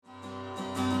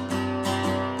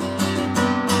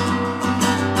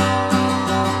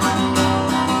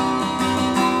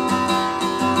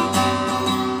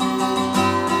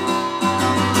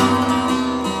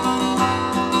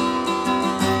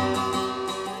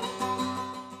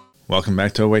Welcome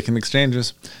back to Awakened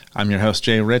Exchanges. I'm your host,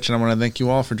 Jay Rich, and I want to thank you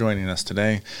all for joining us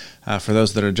today. For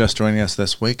those that are just joining us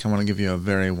this week, I want to give you a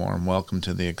very warm welcome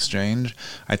to the Exchange.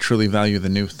 I truly value the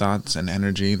new thoughts and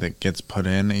energy that gets put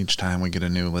in each time we get a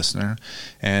new listener,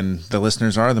 and the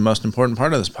listeners are the most important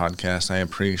part of this podcast. I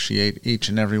appreciate each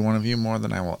and every one of you more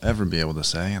than I will ever be able to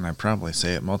say, and I probably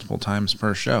say it multiple times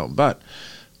per show, but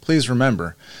please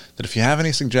remember that if you have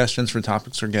any suggestions for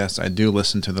topics or guests, I do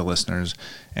listen to the listeners,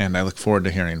 and I look forward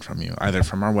to hearing from you, either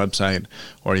from our website,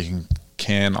 or you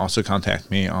can also contact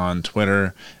me on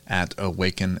Twitter at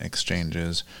Awaken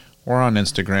Exchanges, or on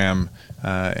Instagram.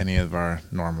 Any of our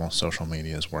normal social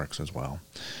medias works as well.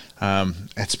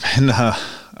 It's been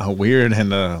a weird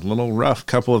and a little rough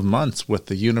couple of months with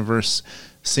the universe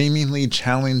seemingly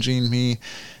challenging me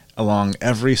along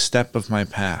every step of my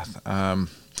path.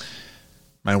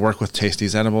 My work with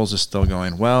Tasty's Edibles is still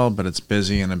going well, but it's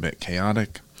busy and a bit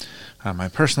chaotic. My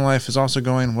personal life is also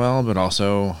going well, but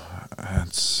also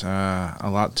it's a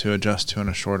lot to adjust to in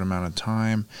a short amount of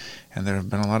time, and there have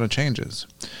been a lot of changes.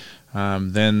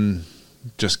 Then,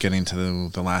 just getting to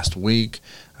the last week,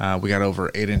 we got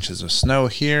over 8 inches of snow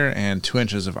here and 2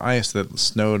 inches of ice that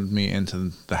snowed me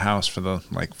into the house for the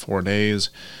 4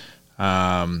 days.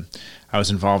 I was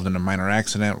involved in a minor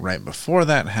accident right before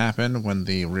that happened when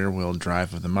the rear-wheel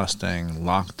drive of the Mustang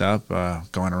locked up,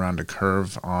 going around a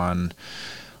curve on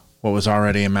what was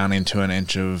already amounting to an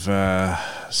inch of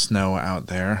snow out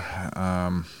there.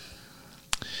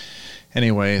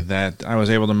 Anyway, that I was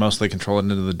able to mostly control it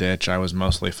into the ditch. I was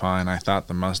mostly fine. I thought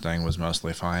the Mustang was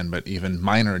mostly fine, but even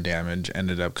minor damage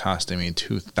ended up costing me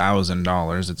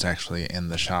 $2,000. It's actually in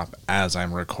the shop as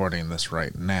I'm recording this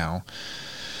right now.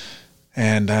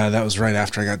 And that was right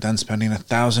after I got done spending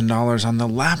 $1,000 on the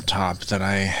laptop that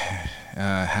I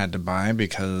had to buy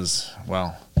because,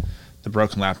 well, the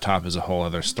broken laptop is a whole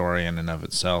other story in and of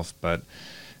itself, but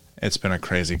it's been a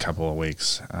crazy couple of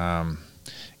weeks.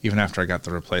 Even after I got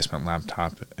the replacement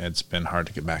laptop, it's been hard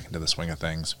to get back into the swing of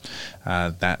things.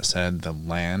 That said, the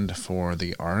land for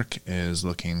the ARC is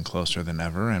looking closer than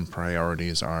ever, and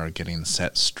priorities are getting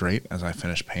set straight as I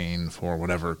finish paying for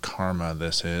whatever karma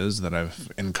this is that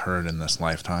I've incurred in this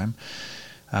lifetime.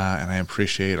 And I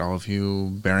appreciate all of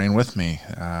you bearing with me.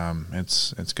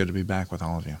 It's good to be back with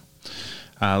all of you.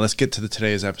 Let's get to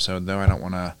today's episode, though. I don't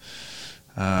want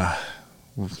to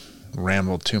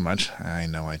ramble too much. I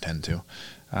know I tend to.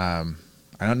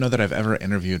 I don't know that I've ever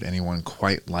interviewed anyone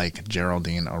quite like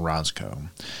Geraldine Orozco.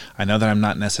 I know that I'm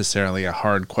not necessarily a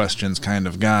hard questions kind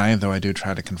of guy, though I do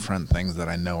try to confront things that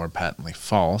I know are patently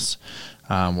false.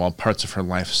 While parts of her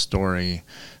life story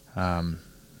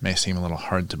may seem a little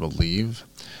hard to believe,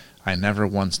 I never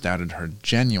once doubted her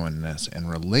genuineness in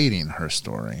relating her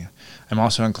story. I'm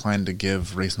also inclined to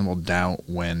give reasonable doubt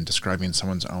when describing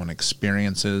someone's own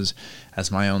experiences,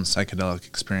 as my own psychedelic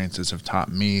experiences have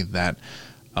taught me that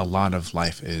a lot of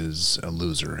life is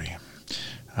illusory.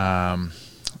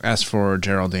 As for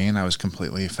Geraldine, I was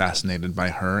completely fascinated by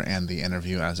her and the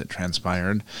interview as it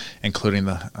transpired, including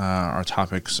our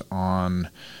topics on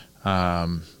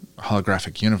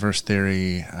holographic universe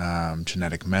theory,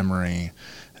 genetic memory,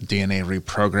 DNA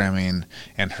reprogramming,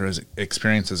 and her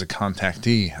experience as a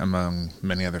contactee, among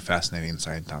many other fascinating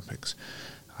side topics.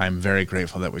 I'm very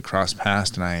grateful that we crossed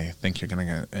paths, and I think you're going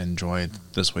to enjoy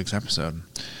this week's episode.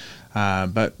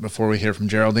 But before we hear from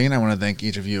Geraldine, I want to thank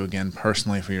each of you again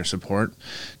personally for your support.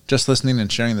 Just listening and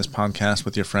sharing this podcast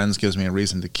with your friends gives me a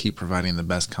reason to keep providing the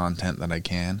best content that I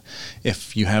can.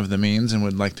 If you have the means and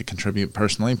would like to contribute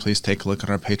personally, please take a look at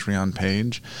our Patreon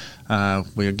page.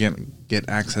 We again get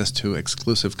access to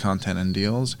exclusive content and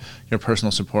deals. Your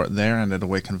personal support there and at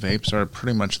Awaken Vapes are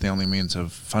pretty much the only means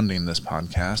of funding this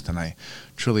podcast, and I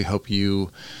truly hope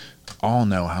you all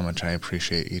know how much I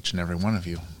appreciate each and every one of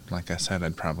you. Like I said,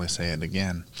 I'd probably say it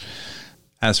again.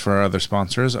 As for our other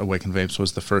sponsors, Awaken Vapes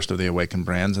was the first of the Awaken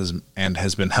brands and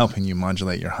has been helping you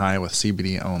modulate your high with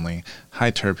CBD-only,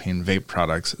 high-terpene vape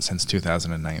products since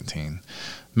 2019.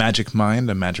 Magic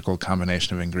Mind, a magical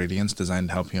combination of ingredients designed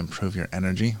to help you improve your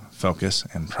energy, focus,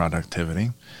 and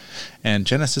productivity. And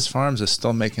Genesis Farms is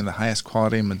still making the highest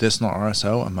quality medicinal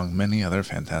RSO among many other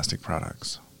fantastic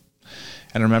products.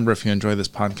 And remember, if you enjoy this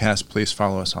podcast, please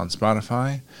follow us on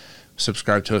Spotify,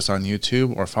 subscribe to us on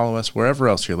YouTube, or follow us wherever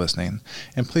else you're listening.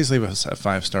 And please leave us a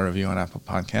 5-star review on Apple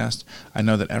Podcasts. I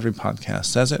know that every podcast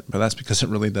says it, but that's because it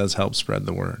really does help spread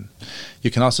the word.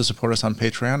 You can also support us on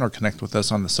Patreon or connect with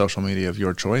us on the social media of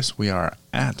your choice. We are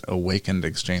at Awakened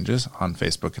Exchanges on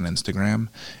Facebook and Instagram,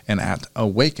 and at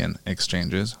Awaken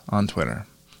Exchanges on Twitter.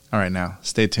 All right, now,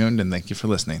 stay tuned, and thank you for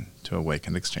listening to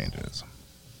Awakened Exchanges.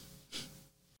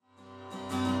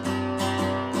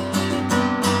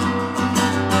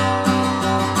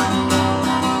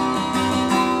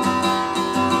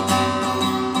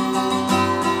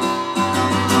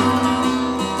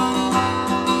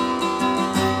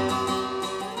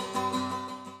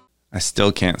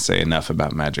 still can't say enough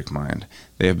about Magic Mind.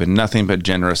 They have been nothing but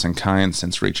generous and kind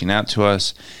since reaching out to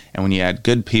us, and when you add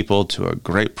good people to a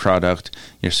great product,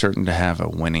 you're certain to have a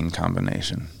winning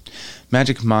combination.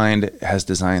 Magic Mind has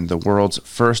designed the world's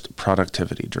first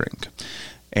productivity drink,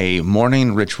 a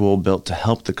morning ritual built to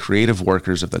help the creative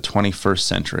workers of the 21st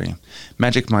century.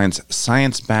 Magic Mind's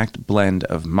science-backed blend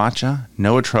of matcha,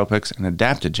 nootropics, and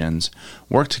adaptogens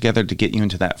work together to get you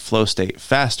into that flow state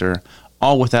faster,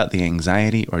 all without the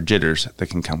anxiety or jitters that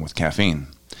can come with caffeine.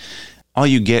 All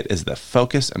you get is the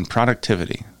focus and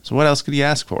productivity. So what else could you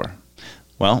ask for?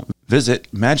 Well, visit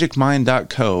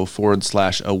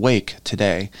magicmind.co/awake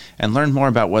today and learn more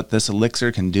about what this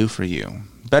elixir can do for you.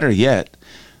 Better yet,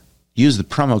 use the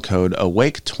promo code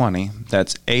AWAKE20,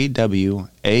 that's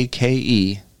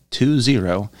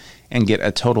AWAKE20, and get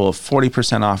a total of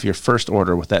 40% off your first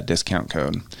order with that discount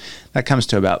code. That comes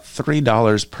to about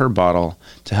 $3 per bottle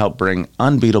to help bring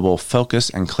unbeatable focus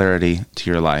and clarity to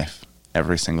your life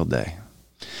every single day.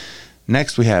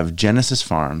 Next, we have Genesis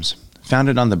Farms.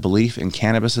 Founded on the belief in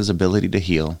cannabis's ability to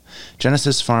heal,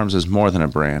 Genesis Farms is more than a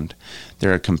brand.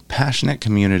 They're a compassionate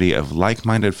community of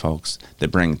like-minded folks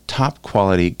that bring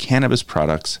top-quality cannabis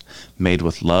products made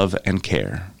with love and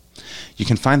care. You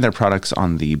can find their products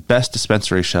on the best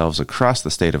dispensary shelves across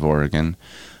the state of Oregon.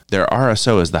 Their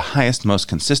RSO is the highest, most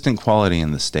consistent quality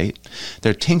in the state.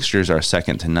 Their tinctures are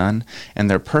second to none, and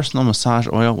their personal massage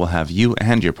oil will have you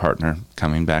and your partner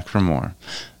coming back for more.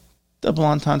 Double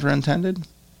entendre intended?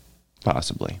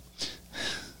 Possibly.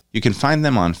 You can find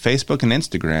them on Facebook and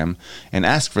Instagram and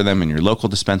ask for them in your local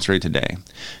dispensary today.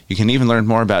 You can even learn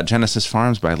more about Genesis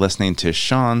Farms by listening to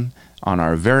Sean on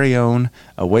our very own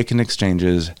Awaken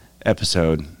Exchanges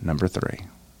episode number 3.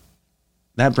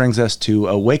 That brings us to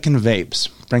Awaken Vapes,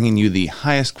 bringing you the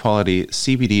highest quality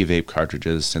CBD vape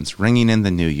cartridges since ringing in the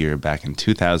new year back in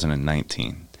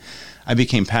 2019. I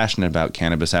became passionate about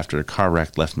cannabis after a car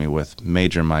wreck left me with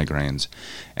major migraines,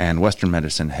 and Western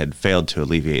medicine had failed to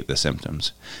alleviate the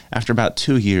symptoms. After about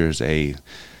 2 years, a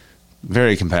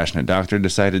very compassionate doctor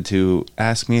decided to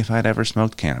ask me if I'd ever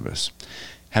smoked cannabis.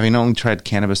 Having only tried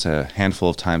cannabis a handful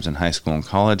of times in high school and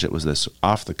college, it was this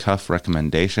off-the-cuff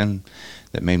recommendation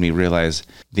that made me realize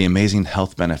the amazing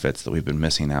health benefits that we've been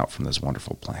missing out from this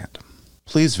wonderful plant.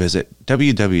 Please visit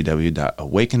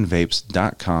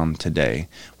www.awakenvapes.com today,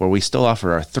 where we still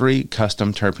offer our 3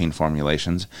 custom terpene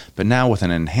formulations, but now with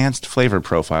an enhanced flavor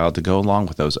profile to go along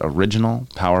with those original,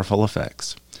 powerful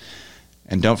effects.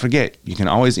 And don't forget, you can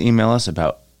always email us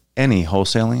about any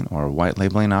wholesaling or white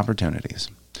labeling opportunities.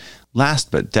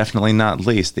 Last but definitely not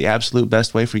least, the absolute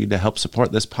best way for you to help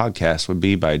support this podcast would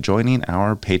be by joining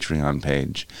our Patreon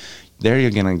page. There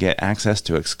you're going to get access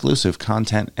to exclusive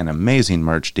content and amazing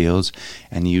merch deals,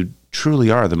 and you truly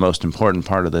are the most important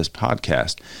part of this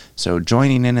podcast. So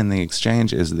joining in the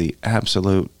exchange is the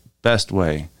absolute best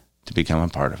way to become a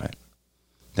part of it.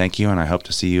 Thank you, and I hope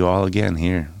to see you all again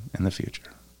here in the future.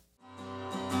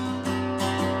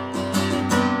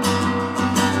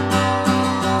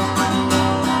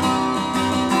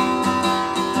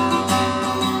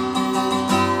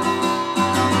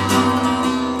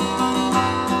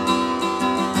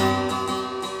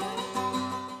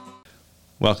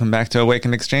 Welcome back to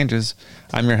Awaken Exchanges.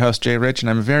 I'm your host, Jay Rich, and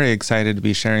I'm very excited to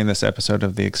be sharing this episode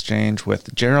of The Exchange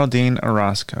with Geraldine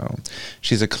Orozco.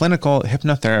 She's a clinical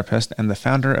hypnotherapist and the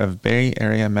founder of Bay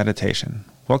Area Meditation.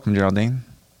 Welcome, Geraldine.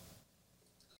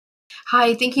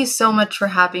 Hi, thank you so much for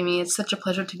having me. It's such a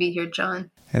pleasure to be here,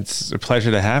 John. It's a pleasure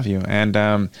to have you. And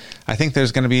I think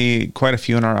there's going to be quite a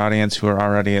few in our audience who are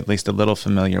already at least a little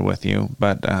familiar with you.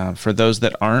 But for those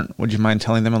that aren't, would you mind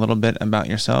telling them a little bit about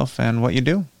yourself and what you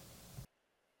do?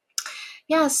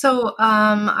 Yeah, so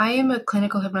I am a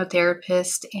clinical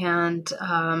hypnotherapist, and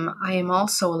I am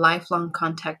also a lifelong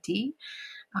contactee.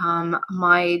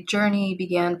 My journey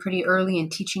began pretty early in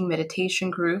teaching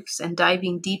meditation groups and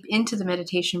diving deep into the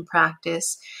meditation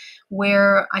practice,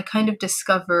 where I kind of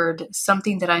discovered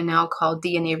something that I now call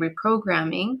DNA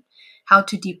reprogramming, how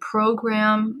to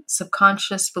deprogram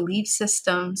subconscious belief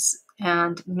systems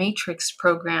and matrix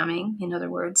programming, in other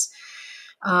words,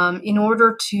 in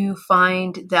order to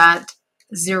find that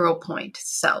 0 point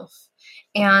self.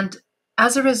 And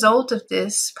as a result of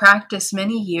this practice,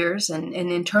 many years and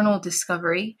internal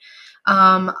discovery,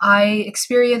 I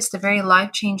experienced a very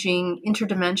life-changing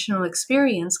interdimensional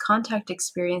experience, contact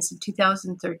experience in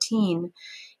 2013,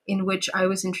 in which I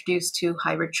was introduced to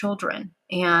hybrid children.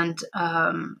 And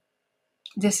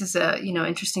this is a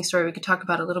interesting story we could talk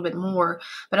about a little bit more.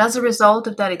 But as a result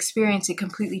of that experience, it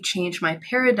completely changed my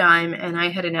paradigm, and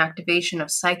I had an activation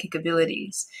of psychic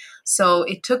abilities. So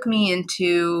it took me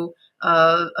into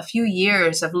a few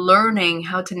years of learning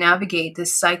how to navigate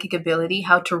this psychic ability,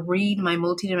 how to read my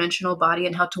multidimensional body,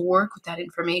 and how to work with that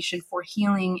information for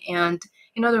healing and,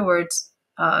 in other words,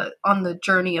 on the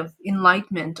journey of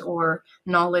enlightenment or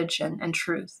knowledge and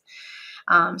truth.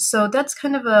 So that's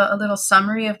kind of a little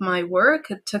summary of my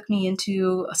work. It took me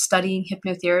into studying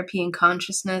hypnotherapy and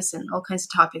consciousness and all kinds of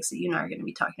topics that you and I are going to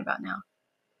be talking about now.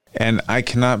 And I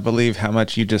cannot believe how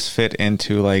much you just fit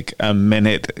into like a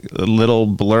minute little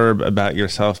blurb about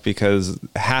yourself, because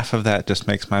half of that just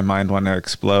makes my mind want to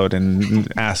explode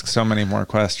and ask so many more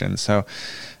questions. So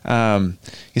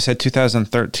you said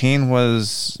 2013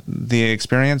 was the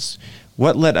experience.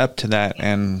 What led up to that?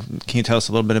 And can you tell us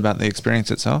a little bit about the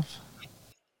experience itself?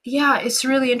 Yeah, it's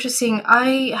really interesting.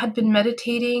 I had been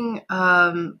meditating.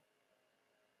 I'm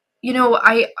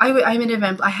an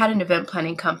event. I had an event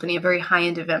planning company, a very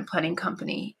high-end event planning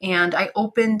company, and I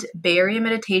opened Bay Area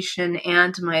Meditation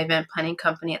and my event planning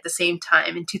company at the same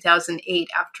time in 2008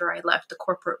 after I left the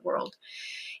corporate world.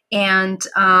 And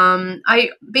I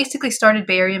basically started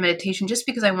Bay Area Meditation just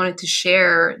because I wanted to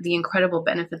share the incredible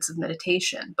benefits of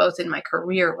meditation, both in my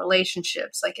career,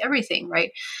 relationships, like everything,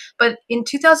 right? But in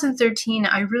 2013,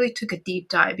 I really took a deep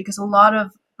dive because a lot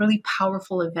of really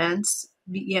powerful events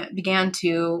began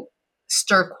to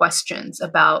stir questions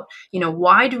about,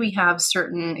 why do we have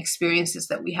certain experiences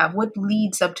that we have? What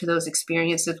leads up to those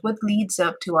experiences? What leads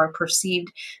up to our perceived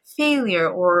failure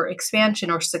or expansion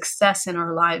or success in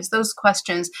our lives? Those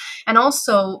questions. And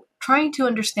also trying to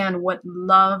understand what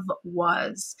love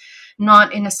was,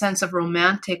 not in a sense of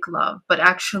romantic love, but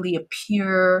actually a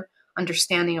pure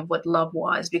understanding of what love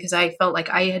was, because I felt like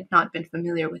I had not been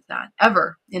familiar with that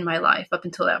ever in my life up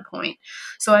until that point.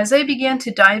 So as I began to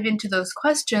dive into those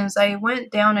questions, I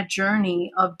went down a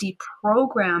journey of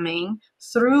deprogramming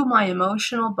through my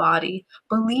emotional body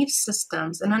belief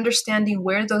systems and understanding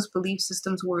where those belief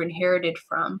systems were inherited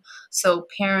from. So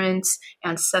parents,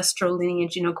 ancestral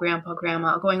lineage, grandpa,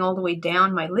 grandma, going all the way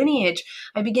down my lineage,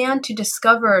 I began to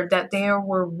discover that they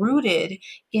were rooted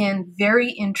in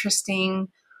very interesting,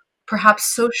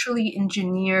 perhaps socially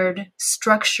engineered,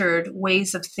 structured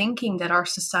ways of thinking that our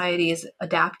society is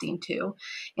adapting to.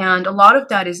 And a lot of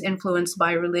that is influenced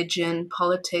by religion,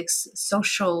 politics,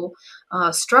 social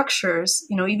structures,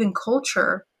 even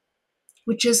culture,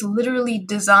 which is literally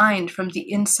designed from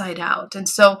the inside out. And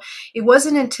so it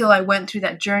wasn't until I went through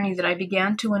that journey that I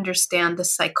began to understand the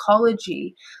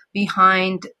psychology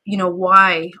behind,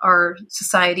 why our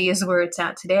society is where it's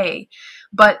at today.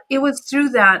 But it was through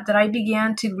that I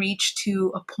began to reach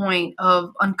to a point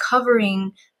of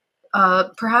uncovering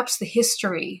perhaps the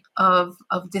history of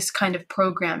this kind of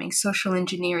programming, social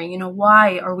engineering.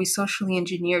 Why are we socially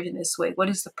engineered in this way? What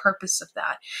is the purpose of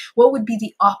that? What would be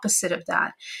the opposite of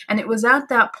that? And it was at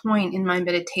that point in my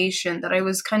meditation that I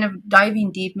was kind of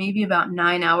diving deep, maybe about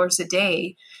 9 hours a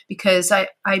day, because I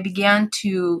began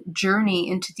to journey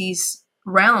into these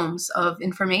realms of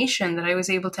information that I was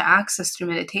able to access through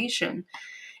meditation.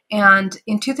 And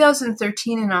in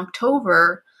 2013, in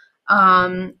October,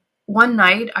 one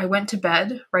night I went to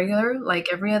bed regular, like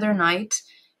every other night,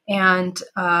 and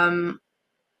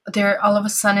there all of a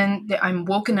sudden I'm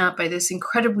woken up by this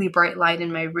incredibly bright light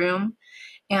in my room,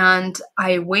 and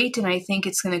I wait and I think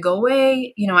it's going to go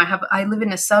away. I live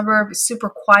in a suburb, a super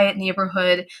quiet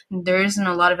neighborhood, and there isn't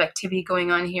a lot of activity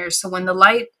going on here. So when the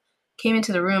light came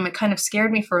into the room, it kind of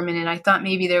scared me for a minute. I thought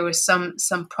maybe there was some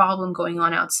problem going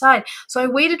on outside. So I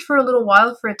waited for a little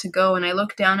while for it to go, and I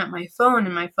looked down at my phone,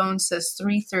 and my phone says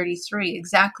 3:33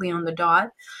 exactly on the dot.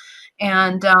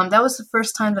 And that was the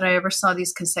first time that I ever saw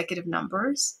these consecutive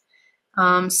numbers.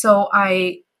 So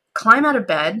I climb out of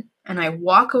bed and I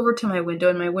walk over to my window,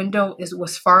 and my window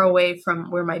was far away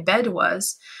from where my bed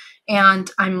was. And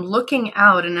I'm looking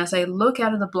out, and as I look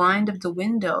out of the blind of the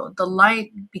window, the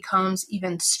light becomes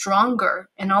even stronger.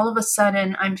 And all of a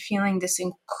sudden, I'm feeling this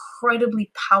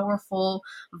incredibly powerful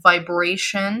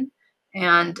vibration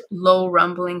and low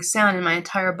rumbling sound, and my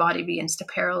entire body begins to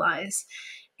paralyze.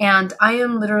 And I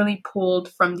am literally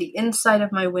pulled from the inside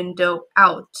of my window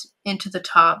out into the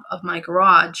top of my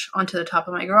garage, onto the top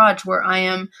of my garage, where I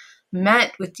am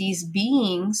met with these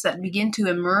beings that begin to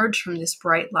emerge from this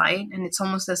bright light. And it's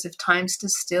almost as if time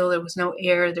stood still. There was no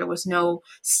air, there was no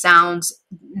sounds,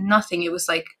 nothing. It was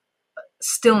like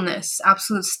stillness,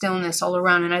 absolute stillness all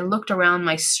around. And I looked around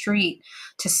my street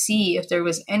to see if there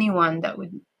was anyone that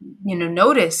would,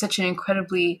 notice such an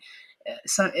incredibly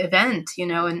event,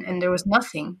 and there was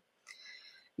nothing.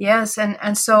 Yes,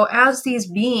 and so as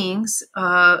these beings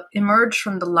emerged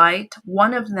from the light,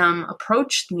 one of them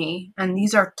approached me, and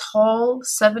these are tall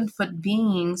 7-foot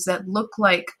beings that look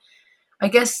like, I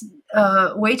guess,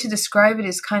 a way to describe it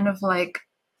is kind of like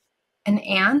an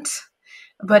ant,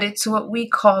 but it's what we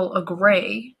call a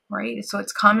gray, right? So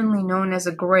it's commonly known as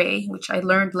a gray, which I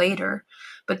learned later.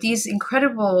 But these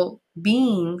incredible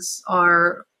beings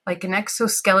are like an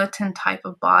exoskeleton type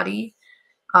of body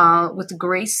with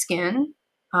gray skin,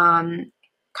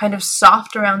 kind of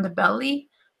soft around the belly,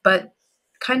 but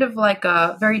kind of like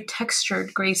a very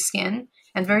textured gray skin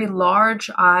and very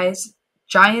large eyes,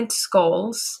 giant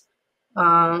skulls,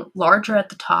 larger at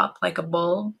the top, like a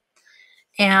bulb.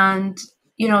 And,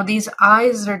 these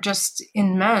eyes are just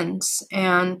immense,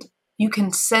 and you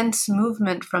can sense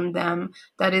movement from them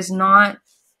that is not,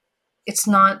 it's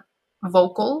not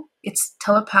vocal, it's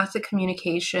telepathic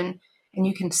communication, and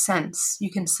you can sense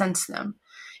them.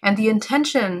 And the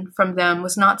intention from them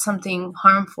was not something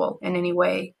harmful in any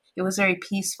way. It was very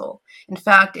peaceful. In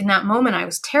fact, in that moment, I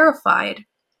was terrified.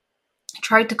 I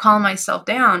tried to calm myself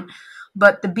down,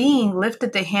 but the being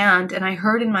lifted the hand, and I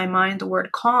heard in my mind the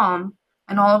word calm.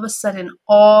 And all of a sudden,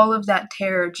 all of that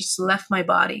terror just left my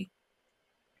body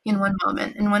in one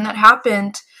moment. And when that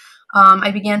happened,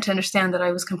 I began to understand that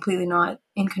I was completely not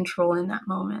in control in that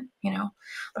moment.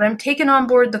 But I'm taken on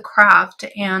board the craft,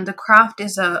 and the craft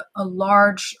is a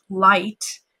large light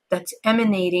that's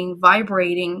emanating,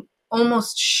 vibrating,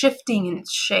 almost shifting in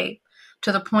its shape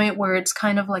to the point where it's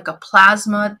kind of like a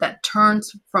plasma that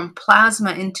turns from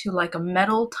plasma into like a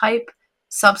metal type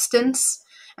substance.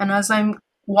 And as I'm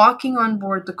walking on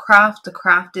board the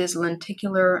craft is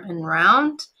lenticular and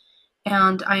round,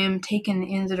 and I am taken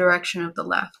in the direction of the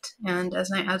left. And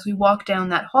as we walk down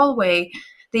that hallway,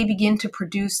 they begin to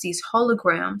produce these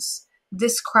holograms.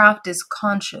 This craft is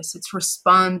conscious. It's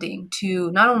responding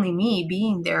to not only me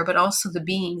being there, but also the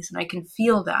beings, and I can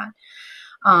feel that.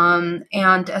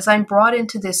 And as I'm brought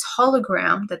into this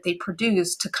hologram that they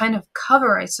produce to kind of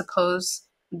cover, I suppose,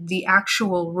 the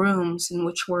actual rooms in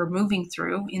which we're moving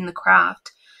through in the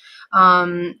craft,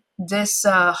 this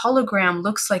hologram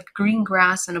looks like green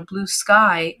grass and a blue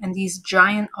sky and these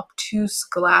giant obtuse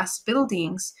glass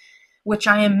buildings, which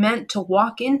I am meant to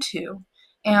walk into.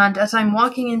 And as I'm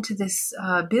walking into this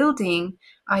building,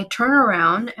 I turn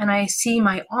around and I see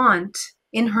my aunt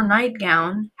in her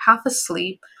nightgown, half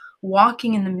asleep,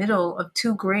 walking in the middle of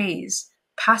two grays,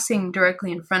 passing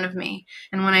directly in front of me.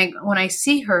 And when I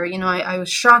see her, I was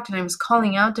shocked, and I was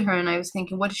calling out to her, and I was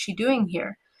thinking, what is she doing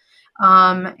here?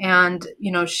 And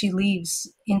she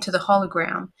leaves into the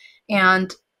hologram.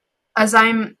 And as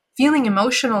I'm feeling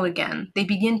emotional again, they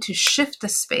begin to shift the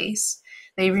space.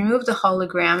 They remove the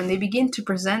hologram, and they begin to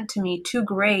present to me two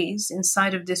grays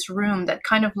inside of this room that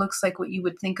kind of looks like what you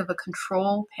would think of a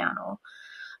control panel.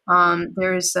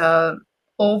 There's a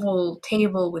oval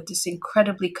table with this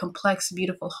incredibly complex,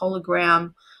 beautiful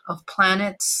hologram of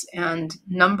planets and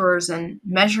numbers and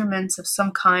measurements of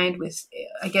some kind with,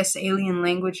 I guess, alien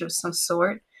language of some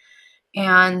sort.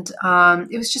 And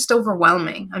it was just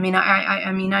overwhelming. I mean,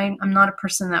 I'm not a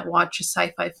person that watches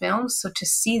sci-fi films, so to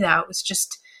see that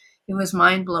it was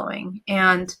mind blowing.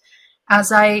 And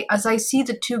as I see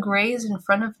the two grays in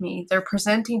front of me, they're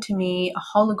presenting to me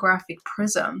a holographic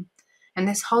prism, and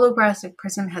this holographic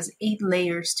prism has 8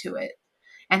 layers to it.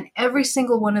 And every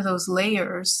single one of those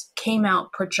layers came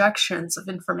out projections of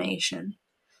information.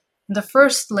 The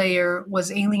first layer was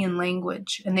alien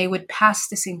language, and they would pass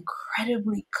this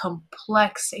incredibly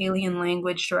complex alien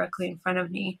language directly in front of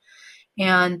me.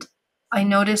 And I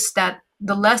noticed that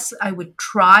the less I would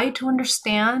try to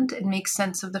understand and make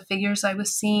sense of the figures I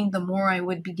was seeing, the more I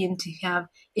would begin to have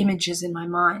images in my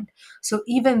mind. So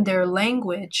even their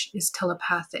language is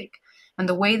telepathic. And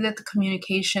the way that the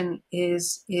communication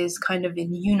is kind of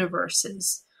in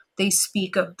universes. They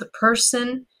speak of the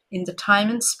person in the time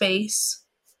and space.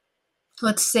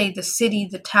 Let's say the city,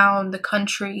 the town, the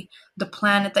country, the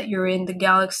planet that you're in, the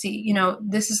galaxy.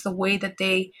 This is the way that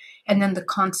and then the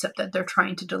concept that they're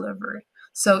trying to deliver.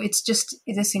 So it's just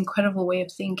this incredible way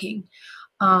of thinking.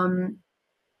 And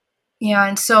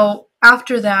so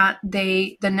after that,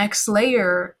 the next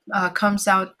layer comes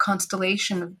out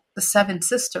constellation of the 7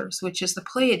 sisters, which is the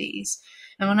Pleiades.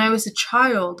 And when I was a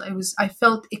child, I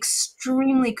felt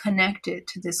extremely connected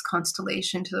to this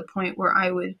constellation to the point where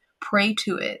I would pray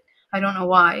to it. I don't know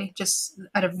why. Just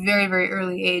at a very, very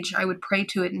early age, I would pray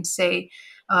to it and say,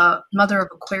 Mother of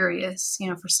Aquarius,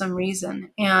 for some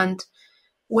reason. And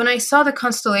when I saw the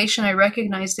constellation, I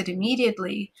recognized it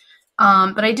immediately,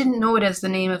 but I didn't know it as the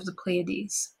name of the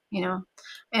Pleiades,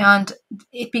 And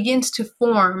it begins to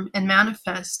form and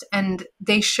manifest, and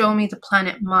they show me the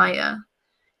planet Maya,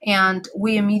 and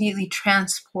we immediately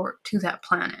transport to that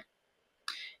planet.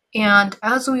 And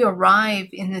as we arrive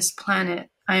in this planet,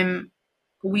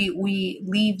 we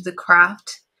leave the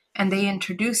craft, and they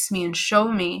introduce me and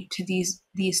show me to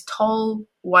these tall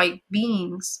white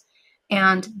beings,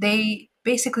 and they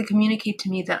basically communicate to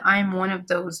me that I'm one of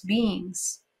those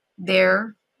beings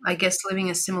there, I guess, living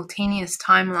a simultaneous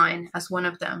timeline as one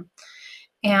of them.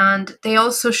 And they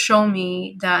also show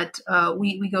me that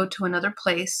we go to another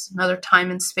place, another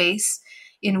time and space,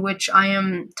 in which I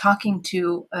am talking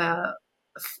to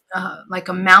like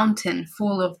a mountain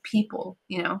full of people,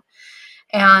 you know.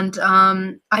 And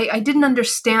I didn't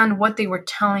understand what they were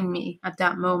telling me at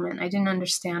that moment. I didn't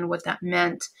understand what that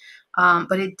meant,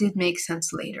 but it did make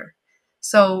sense later.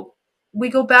 So we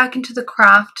go back into the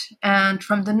craft, and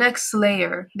from the next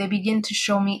layer, they begin to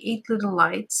show me 8 little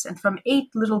lights. And from 8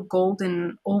 little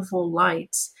golden oval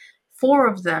lights, 4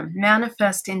 of them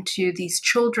manifest into these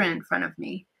children in front of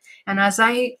me. And as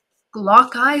I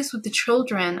lock eyes with the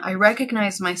children, I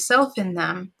recognize myself in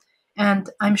them, and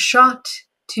I'm shocked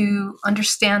to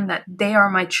understand that they are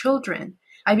my children.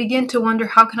 I begin to wonder,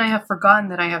 how can I have forgotten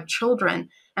that I have children?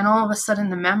 And all of a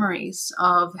sudden, the memories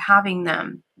of having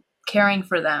them, caring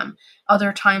for them,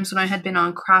 other times when I had been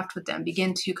on craft with them,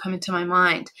 begin to come into my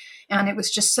mind. And it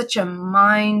was just such a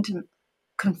mind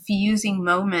confusing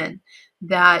moment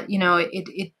that, you know,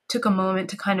 it took a moment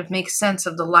to kind of make sense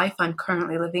of the life I'm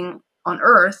currently living on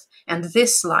Earth and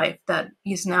this life that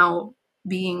is now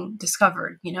being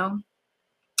discovered, you know?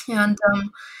 And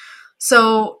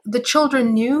so the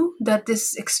children knew that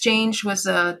this exchange was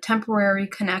a temporary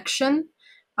connection,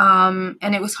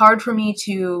 and it was hard for me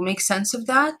to make sense of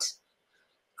that.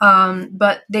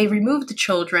 But they removed the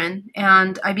children,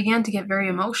 and I began to get very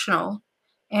emotional.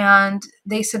 And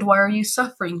they said, "Why are you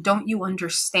suffering? Don't you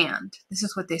understand?" This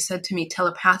is what they said to me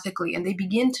telepathically. And they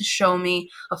begin to show me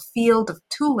a field of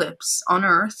tulips on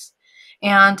Earth.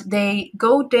 And they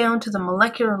go down to the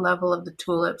molecular level of the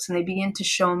tulips, and they begin to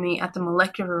show me at the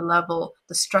molecular level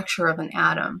the structure of an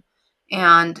atom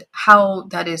and how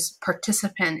that is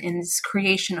participant in this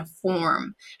creation of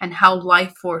form, and how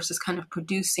life force is kind of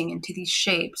producing into these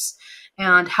shapes,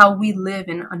 and how we live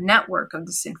in a network of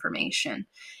this information.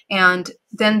 And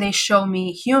then they show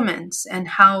me humans and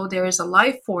how there is a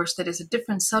life force that is a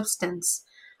different substance,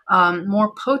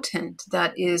 more potent,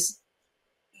 that is,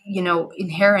 you know,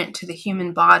 inherent to the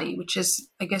human body, which is,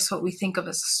 I guess, what we think of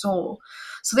as a soul.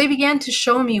 So they began to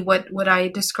show me what I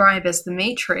describe as the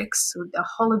matrix, a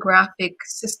holographic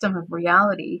system of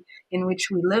reality in which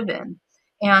we live in.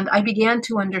 And I began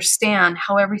to understand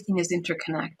how everything is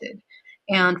interconnected.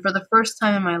 And for the first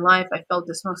time in my life, I felt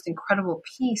this most incredible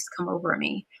peace come over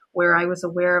me, where I was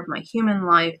aware of my human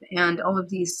life and all of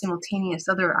these simultaneous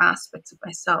other aspects of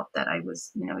myself that I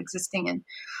was, you know, existing in.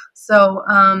 So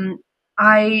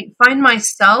I find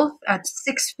myself at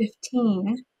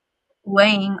 6:15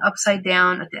 laying upside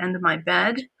down at the end of my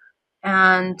bed,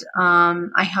 and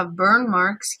I have burn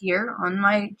marks here on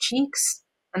my cheeks,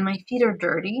 and my feet are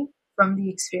dirty from the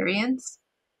experience,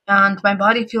 and my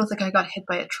body feels like I got hit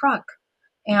by a truck.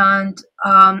 And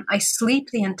I sleep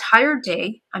the entire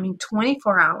day, I mean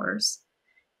 24 hours,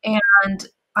 and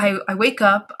I wake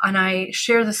up and I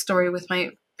share the story with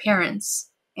my parents.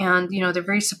 And, you know, they're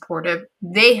very supportive.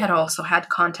 They had also had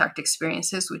contact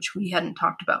experiences, which we hadn't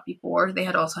talked about before. They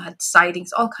had also had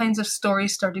sightings. All kinds of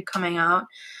stories started coming out.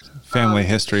 Family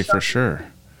history for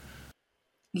sure.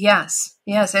 Yes,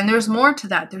 yes. And there's more to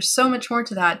that. There's so much more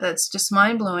to that that's just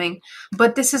mind blowing.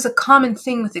 But this is a common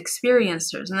thing with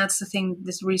experiencers. And that's the thing,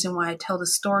 this reason why I tell the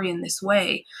story in this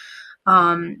way.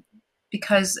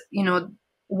 Because, you know,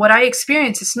 what I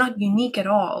experience is not unique at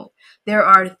all. There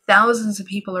are thousands of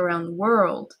people around the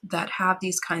world that have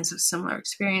these kinds of similar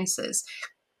experiences.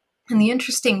 And the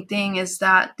interesting thing is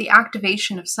that the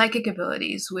activation of psychic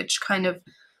abilities, which kind of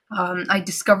I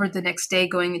discovered the next day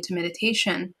going into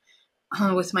meditation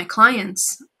with my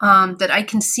clients, that I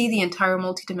can see the entire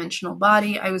multidimensional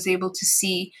body. I was able to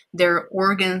see their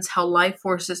organs, how life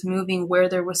force is moving, where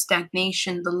there was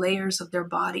stagnation, the layers of their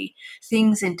body,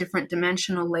 things in different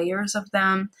dimensional layers of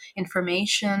them,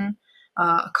 information,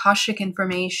 Akashic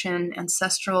information,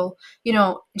 ancestral, you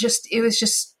know, it was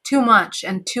just too much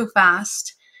and too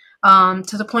fast.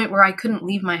 To the point where I couldn't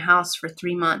leave my house for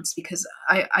 3 months because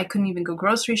I couldn't even go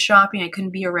grocery shopping. I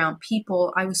couldn't be around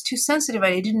people. I was too sensitive.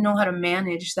 I didn't know how to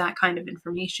manage that kind of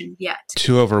information yet.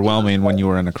 Too overwhelming when you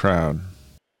were in a crowd.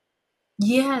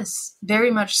 Yes,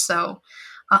 very much so.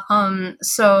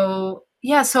 So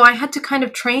I had to kind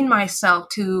of train myself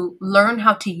to learn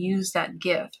how to use that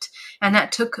gift. And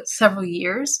that took several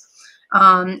years.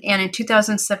 And in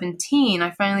 2017,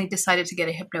 I finally decided to get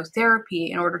a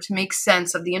hypnotherapy in order to make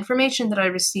sense of the information that I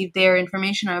received there,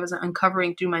 information I was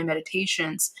uncovering through my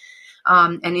meditations,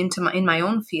 and in my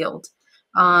own field.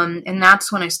 And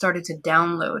that's when I started to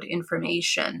download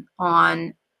information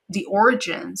on the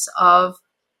origins of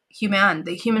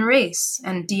the human race,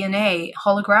 and DNA,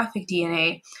 holographic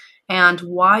DNA, and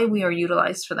why we are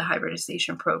utilized for the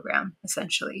hybridization program,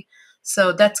 essentially.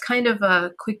 So that's kind of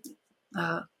a quick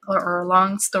or a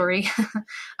long story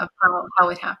of how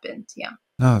it happened. Yeah.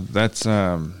 No, that's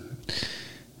I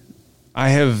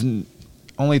have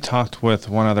only talked with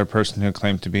one other person who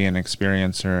claimed to be an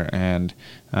experiencer, and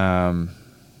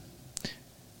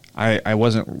I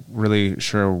wasn't really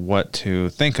sure what to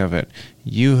think of it.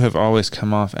 You have always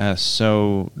come off as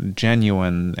so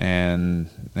genuine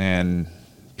and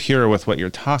pure with what you're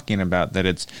talking about that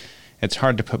it's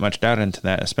hard to put much doubt into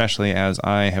that, especially as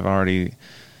I have already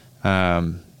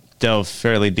delved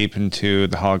fairly deep into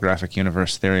the holographic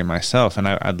universe theory myself, and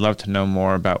I'd love to know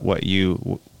more about what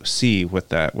you see with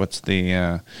that. What's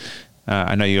the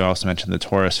I know you also mentioned the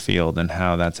torus field and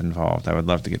how that's involved. I would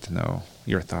love to get to know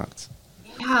your thoughts.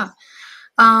 Yeah.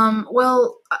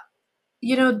 Well,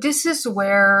 this is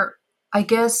where I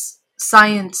guess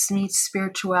science meets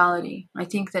spirituality. I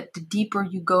think that the deeper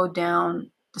you go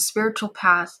down the spiritual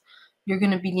path, you're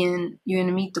going to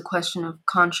meet the question of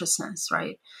consciousness,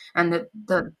 right? And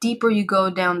the deeper you go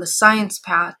down the science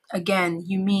path, again,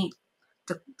 you meet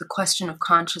the question of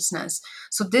consciousness.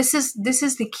 So this is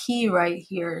the key right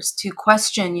here, is to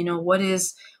question, what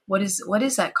is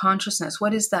that consciousness?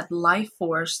 What is that life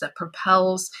force that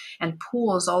propels and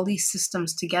pulls all these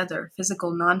systems together,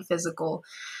 physical, non-physical,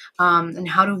 and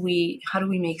how do we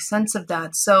make sense of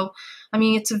that? So, I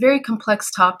mean, it's a very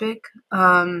complex topic,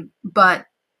 but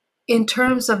in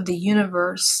terms of the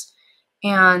universe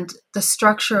and the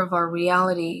structure of our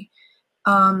reality,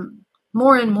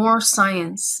 more and more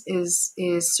science is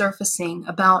surfacing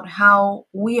about how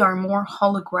we are more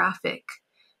holographic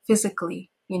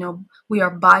physically. We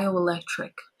are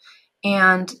bioelectric.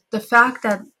 And the fact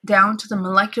that down to the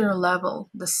molecular level,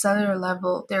 the cellular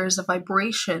level, there is a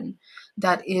vibration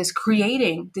that is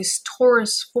creating this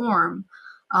torus form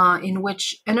in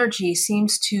which energy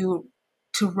seems to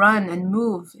run and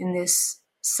move in this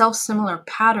self-similar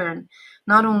pattern,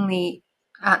 not only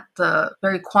at the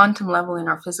very quantum level in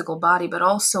our physical body, but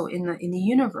also in the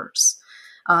universe,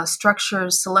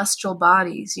 structures, celestial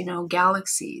bodies,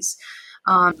 galaxies.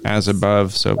 As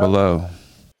above, so below.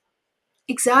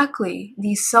 Exactly,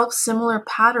 these self-similar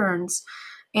patterns.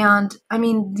 And I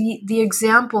mean, the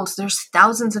examples, there's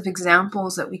thousands of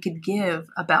examples that we could give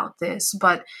about this,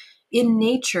 but in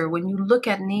nature, when you look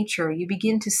at nature, you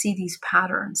begin to see these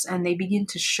patterns, and they begin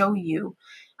to show you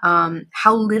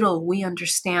how little we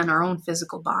understand our own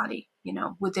physical body.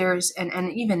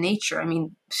 And even nature. I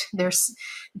mean, there's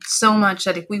so much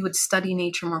that if we would study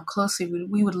nature more closely,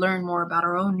 we would learn more about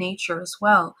our own nature as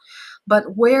well.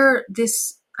 But where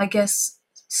this, I guess,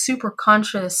 super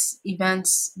conscious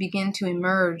events begin to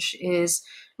emerge is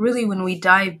really when we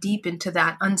dive deep into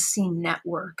that unseen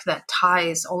network that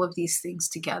ties all of these things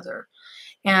together.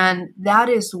 And that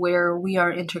is where we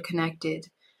are interconnected.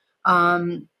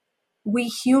 We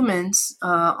humans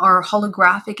are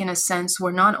holographic in a sense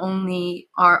where not only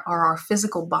are our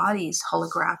physical bodies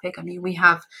holographic. I mean, we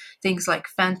have things like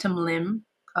phantom limb,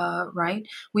 right?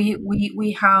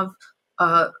 We have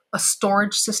a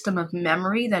storage system of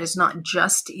memory that is not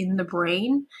just in the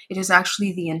brain. It is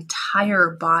actually the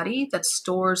entire body that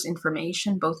stores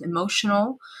information, both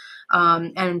emotional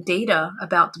and data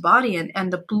about the body.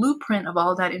 And the blueprint of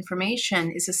all that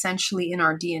information is essentially in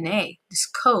our DNA, this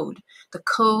code, the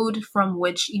code from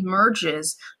which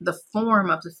emerges the form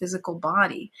of the physical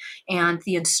body, and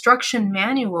the instruction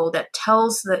manual that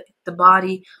tells the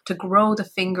body to grow the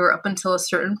finger up until a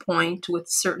certain point with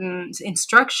certain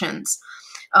instructions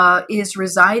is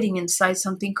residing inside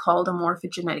something called a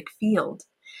morphogenetic field.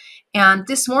 And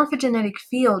this morphogenetic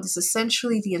field is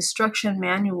essentially the instruction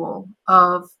manual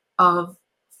of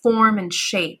form and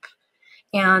shape.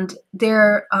 And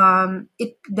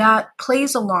that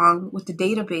plays along with the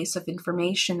database of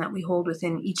information that we hold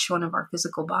within each one of our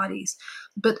physical bodies.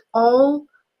 But all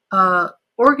living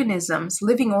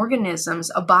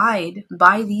organisms, abide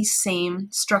by these same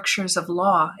structures of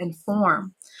law and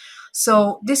form.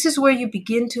 So this is where you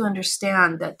begin to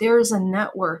understand that there is a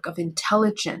network of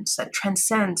intelligence that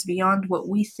transcends beyond what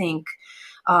we think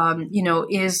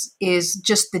is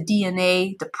just the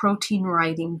DNA, the protein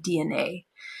writing DNA.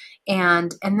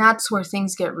 And that's where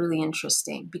things get really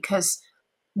interesting, because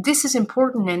this is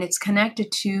important, and it's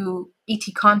connected to ET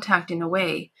contact in a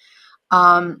way,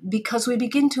 because we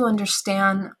begin to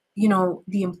understand,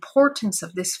 the importance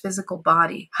of this physical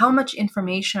body. How much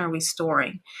information are we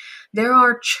storing? There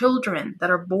are children that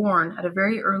are born at a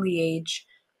very early age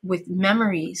with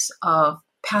memories of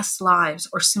past lives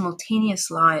or simultaneous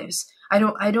lives. I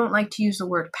don't like to use the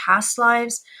word past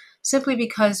lives, simply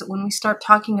because when we start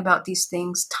talking about these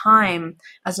things, time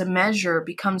as a measure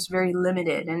becomes very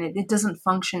limited, and it doesn't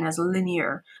function as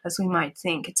linear as we might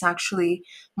think. It's actually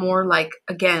more like,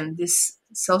 again, this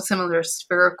self-similar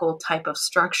spherical type of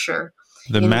structure.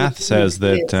 The In which math says we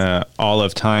that exist. all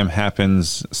of time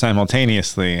happens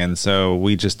simultaneously, and so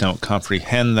we just don't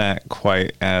comprehend that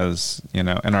quite as, in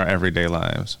our everyday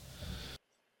lives.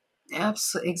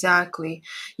 Absolutely, exactly.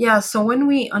 Yeah, so when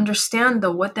we understand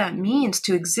what that means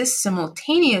to exist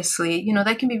simultaneously,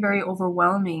 that can be very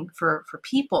overwhelming for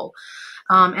people.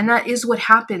 And that is what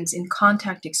happens in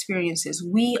contact experiences.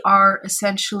 We are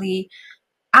essentially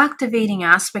activating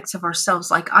aspects of ourselves,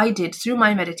 like I did through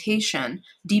my meditation.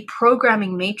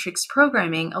 Deprogramming matrix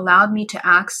programming allowed me to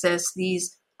access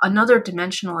these another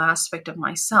dimensional aspect of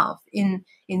myself in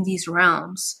these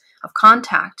realms of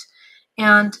contact.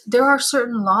 And there are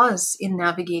certain laws in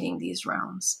navigating these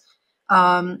realms.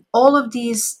 All of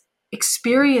these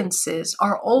experiences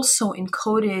are also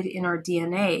encoded in our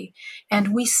DNA,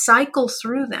 and we cycle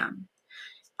through them.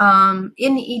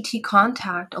 In ET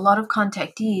contact, a lot of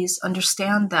contactees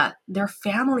understand that their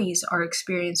families are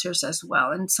experiencers as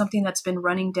well, and something that's been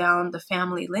running down the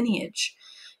family lineage.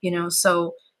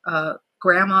 So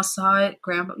grandma saw it,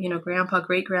 grandpa, grandpa,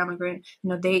 great grandma,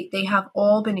 they have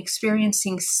all been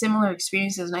experiencing similar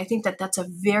experiences, and I think that that's a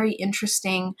very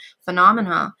interesting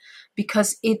phenomena,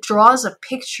 because it draws a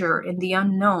picture in the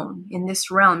unknown, in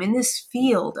this realm, in this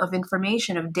field of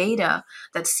information, of data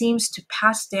that seems to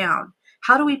pass down.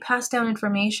 How do we pass down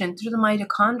information? Through the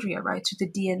mitochondria, right? Through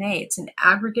the DNA. It's an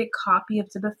aggregate copy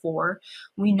of the before.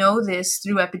 We know this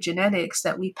through epigenetics,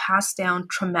 that we pass down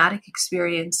traumatic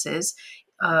experiences.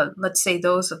 Let's say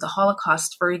those of the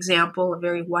Holocaust, for example, a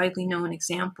very widely known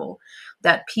example,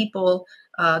 that people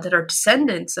that are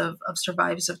descendants of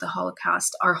survivors of the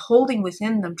Holocaust are holding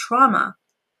within them trauma.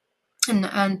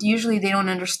 And usually they don't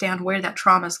understand where that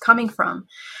trauma is coming from.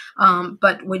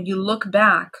 But when you look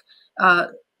back,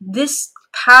 this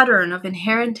pattern of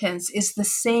inheritance is the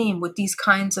same with these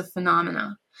kinds of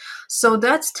phenomena. So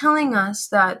that's telling us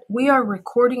that we are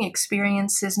recording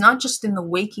experiences not just in the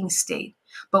waking state,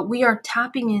 but we are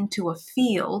tapping into a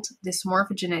field, this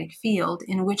morphogenetic field,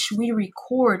 in which we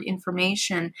record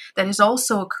information that is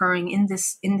also occurring in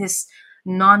this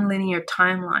nonlinear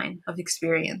timeline of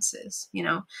experiences.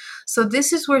 So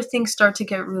this is where things start to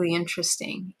get really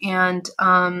interesting. And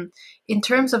in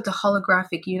terms of the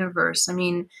holographic universe, I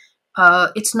mean,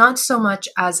 it's not so much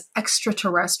as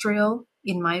extraterrestrial,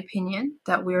 in my opinion,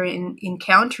 that we're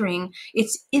encountering.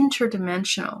 It's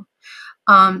interdimensional,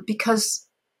 because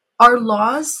our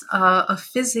laws of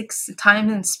physics, time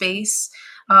and space,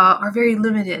 are very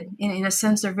limited. In a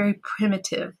sense, they're very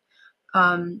primitive,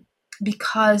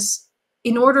 because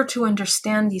in order to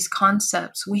understand these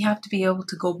concepts, we have to be able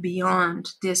to go beyond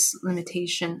this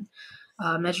limitation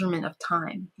measurement of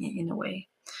time in a way.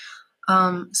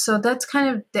 So that's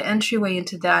kind of the entryway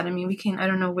into that. I mean, I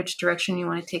don't know which direction you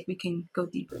want to take. We can go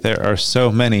deeper. There are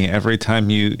so many. Every time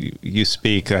you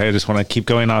speak, I just want to keep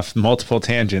going off multiple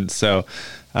tangents. So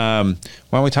why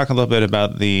don't we talk a little bit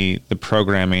about the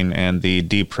programming and the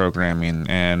deprogramming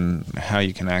and how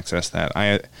you can access that?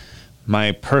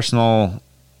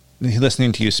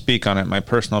 Listening to you speak on it, my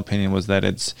personal opinion was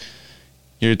that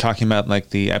you're talking about like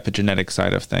the epigenetic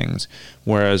side of things,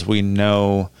 whereas we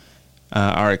know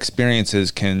our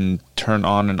experiences can turn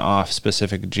on and off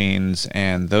specific genes,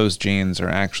 and those genes are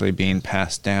actually being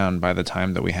passed down by the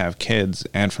time that we have kids.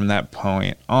 And from that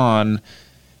point on,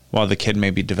 while the kid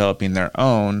may be developing their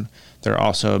own, they're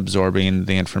also absorbing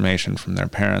the information from their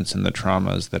parents and the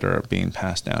traumas that are being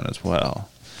passed down as well.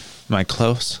 Am I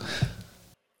close?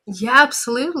 Yeah,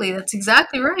 absolutely. That's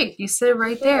exactly right. You said it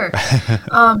right there.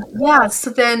 Yeah.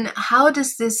 So then, how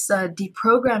does this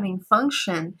deprogramming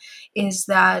function? Is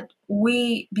that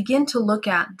we begin to look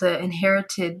at the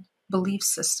inherited belief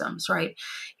systems, right?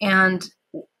 And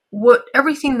what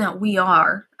everything that we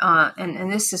are,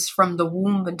 and this is from the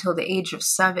womb until the age of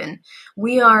 7,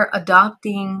 we are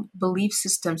adopting belief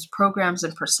systems, programs,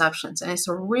 and perceptions. And it's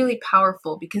really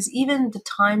powerful, because even the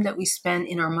time that we spend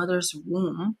in our mother's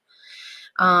womb,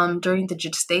 during the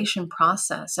gestation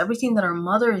process, everything that our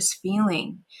mother is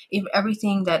feeling, if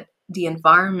everything that the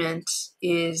environment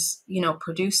is,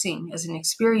 producing as an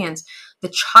experience,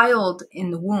 the child in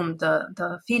the womb,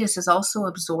 the fetus, is also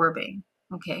absorbing.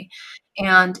 Okay.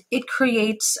 And it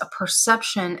creates a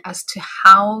perception as to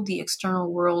how the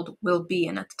external world will be.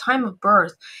 And at the time of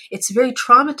birth, it's very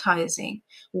traumatizing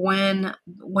when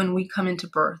we come into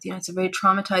birth. It's a very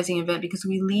traumatizing event, because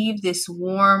we leave this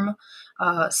warm,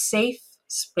 safe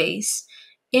space,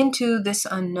 into this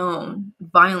unknown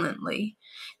violently.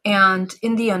 And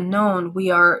in the unknown, we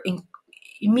are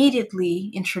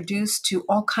immediately introduced to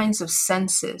all kinds of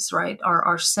senses, right?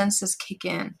 Our senses kick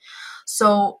in.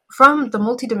 So from the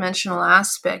multidimensional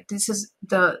aspect,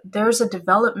 there's a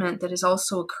development that is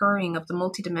also occurring of the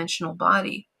multidimensional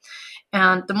body.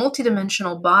 And the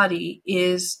multidimensional body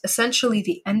is essentially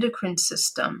the endocrine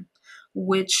system,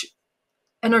 which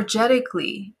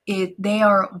energetically they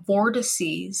are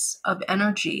vortices of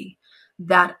energy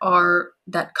that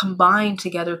combine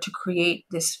together to create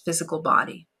this physical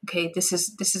body. Okay, this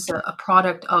is a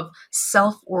product of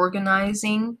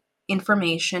self-organizing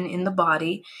information in the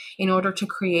body in order to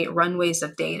create runways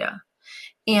of data.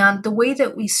 And the way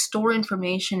that we store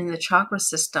information in the chakra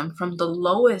system, from the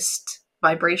lowest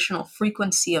vibrational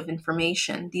frequency of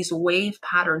information, these wave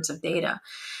patterns of data,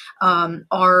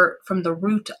 are from the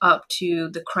root up to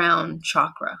the crown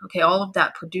chakra. Okay, all of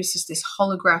that produces this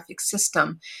holographic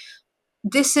system.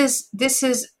 This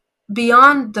is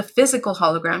beyond the physical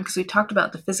hologram, because we talked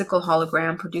about the physical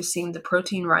hologram producing the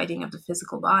protein writing of the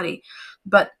physical body.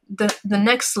 But the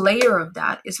next layer of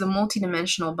that is the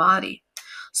multidimensional body.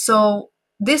 So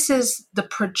this is the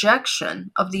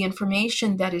projection of the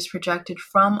information that is projected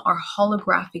from our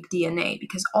holographic DNA,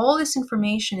 because all this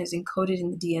information is encoded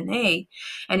in the DNA,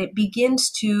 and it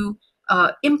begins to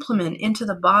implement into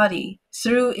the body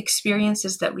through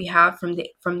experiences that we have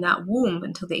from that womb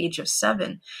until the age of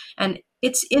 7. And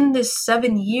it's in this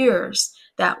 7 years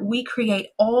that we create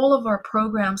all of our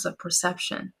programs of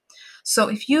perception. So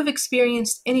if you've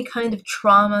experienced any kind of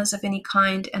traumas of any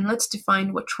kind, and let's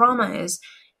define what trauma is: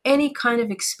 any kind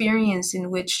of experience in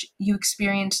which you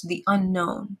experienced the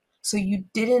unknown. So you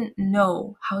didn't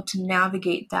know how to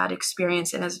navigate that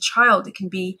experience. And as a child, it can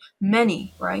be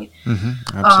many, right?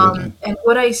 Absolutely. And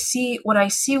what I see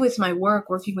with my work,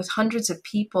 working with hundreds of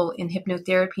people in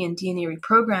hypnotherapy and DNA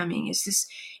reprogramming, is this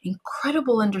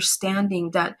incredible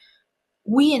understanding that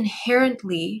we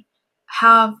inherently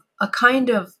have a kind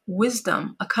of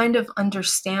wisdom, a kind of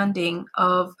understanding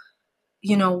of,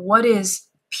 what is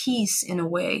peace in a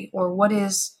way, or what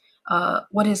is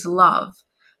love,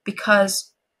 because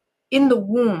in the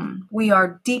womb we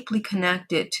are deeply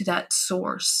connected to that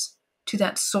source,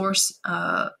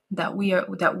 that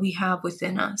we have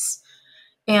within us.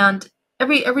 And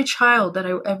every child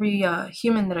every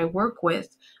human that I work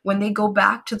with, when they go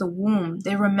back to the womb,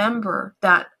 they remember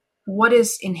that what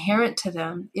is inherent to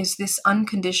them is this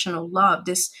unconditional love,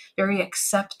 this very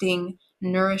accepting,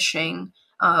 nourishing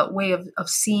way of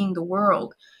seeing the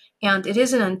world. And it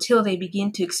isn't until they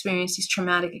begin to experience these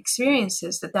traumatic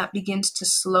experiences that begins to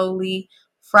slowly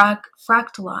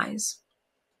fractalize.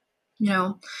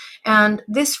 And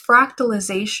this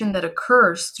fractalization that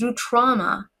occurs through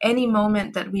trauma, any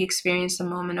moment that we experience a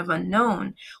moment of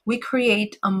unknown, we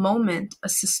create a moment, a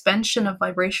suspension of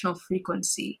vibrational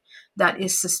frequency that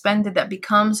is suspended, that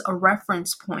becomes a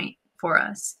reference point for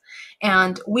us.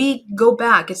 And we go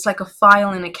back. It's like a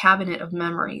file in a cabinet of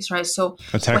memories, right? So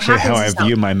that's actually how I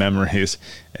view my memories,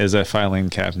 as a filing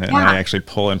cabinet. Yeah. And I actually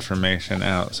pull information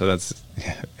out. So that's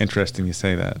interesting you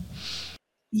say that.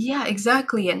 Yeah,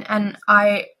 exactly. And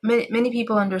many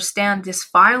people understand this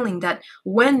filing, that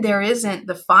when there isn't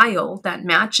the file that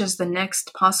matches the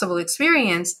next possible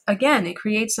experience, again, it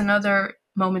creates another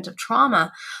moment of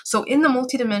trauma. So in the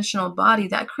multidimensional body,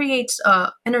 that creates an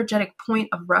energetic point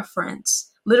of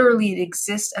reference. Literally, it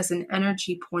exists as an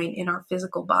energy point in our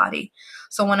physical body.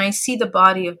 So when I see the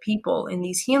body of people in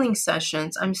these healing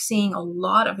sessions, I'm seeing a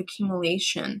lot of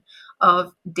accumulation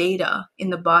of data in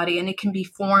the body, and it can be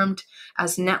formed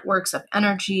as networks of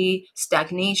energy,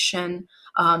 stagnation,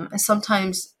 and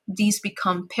sometimes these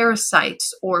become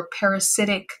parasites or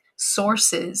parasitic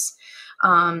sources,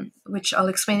 which I'll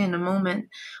explain in a moment.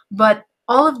 But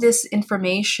all of this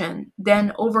information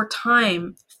then over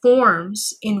time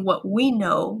forms in what we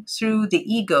know through the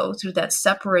ego, through that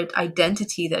separate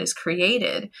identity that is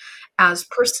created, as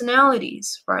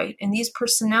personalities, right? And these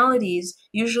personalities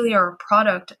usually are a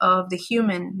product of the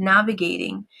human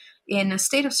navigating in a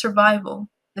state of survival,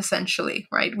 essentially,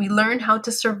 right? We learn how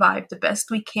to survive the best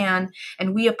we can,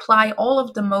 and we apply all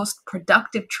of the most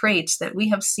productive traits that we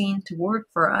have seen to work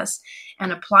for us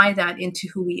and apply that into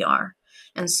who we are.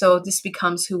 And so this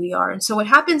becomes who we are. And so what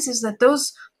happens is that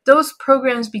those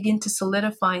programs begin to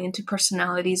solidify into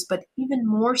personalities, but even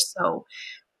more so,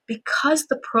 because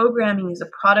the programming is a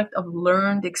product of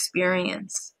learned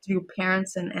experience through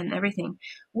parents and everything,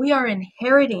 we are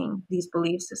inheriting these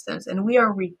belief systems and we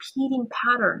are repeating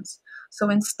patterns. So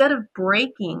instead of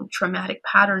breaking traumatic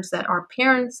patterns that our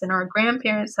parents and our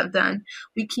grandparents have done,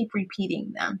 we keep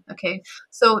repeating them. Okay.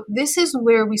 So this is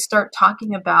where we start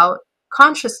talking about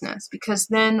consciousness, because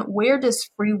then where does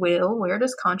free will, where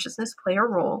does consciousness play a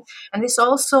role? And this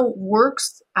also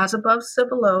works as above, so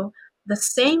below. The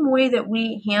same way that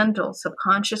we handle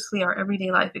subconsciously our everyday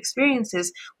life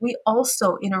experiences, we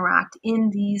also interact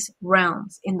in these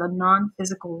realms, in the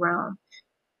non-physical realm,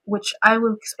 which I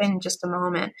will explain in just a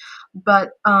moment.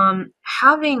 But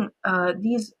having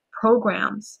these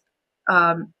programs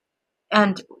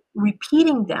and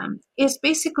repeating them is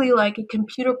basically like a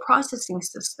computer processing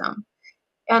system.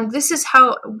 And this is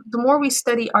how, the more we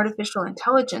study artificial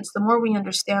intelligence, the more we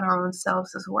understand our own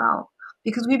selves as well.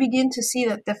 Because we begin to see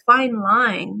that the fine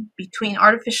line between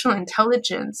artificial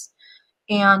intelligence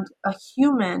and a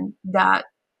human that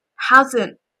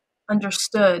hasn't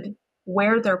understood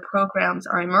where their programs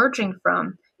are emerging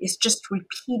from is just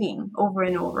repeating over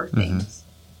and over things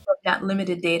from that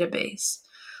limited database.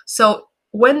 So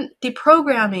when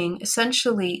deprogramming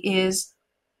essentially is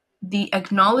the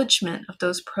acknowledgement of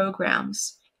those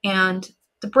programs and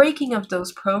the breaking of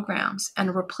those programs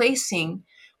and replacing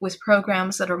with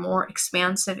programs that are more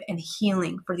expansive and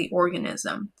healing for the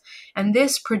organism. And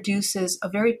this produces a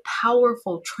very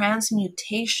powerful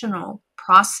transmutational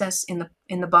process in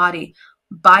the body,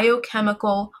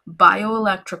 biochemical,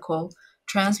 bioelectrical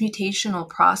transmutational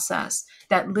process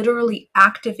that literally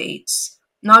activates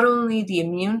not only the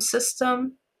immune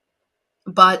system,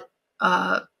 but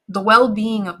the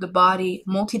well-being of the body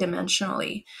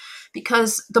multidimensionally,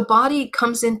 because the body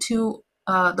comes into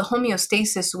the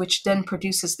homeostasis, which then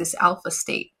produces this alpha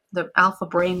state, the alpha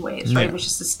brain waves, right, which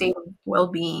is the state of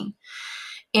well-being.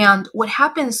 And what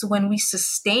happens when we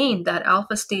sustain that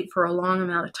alpha state for a long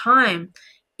amount of time,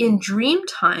 in dream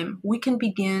time, we can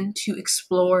begin to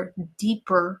explore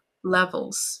deeper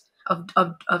levels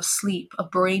of sleep,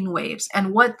 of brain waves.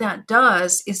 And what that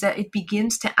does is that it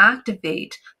begins to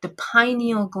activate the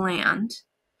pineal gland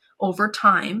over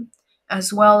time,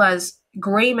 as well as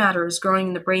gray matter is growing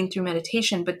in the brain through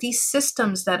meditation. But these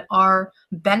systems that are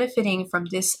benefiting from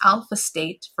this alpha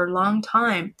state for a long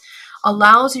time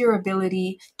allows your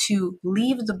ability to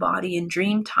leave the body in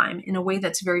dream time in a way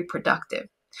that's very productive.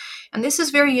 And this is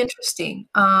very interesting.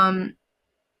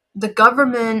 The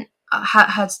government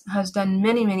has done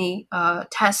many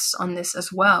tests on this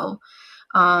as well,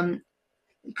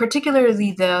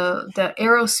 particularly the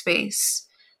aerospace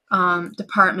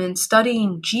department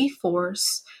studying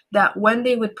G-force, that when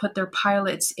they would put their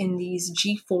pilots in these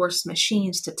G-force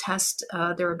machines to test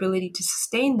their ability to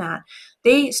sustain that,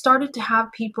 they started to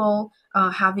have people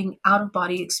having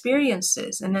out-of-body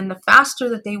experiences. And then the faster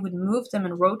that they would move them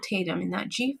and rotate them in that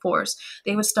G-force,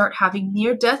 they would start having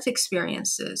near-death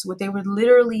experiences where they would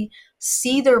literally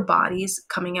see their bodies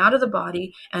coming out of the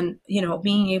body and,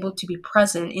 being able to be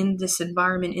present in this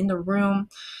environment, in the room,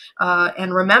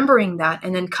 and remembering that,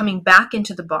 and then coming back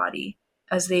into the body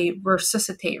as they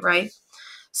resuscitate, right?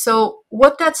 So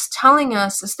what that's telling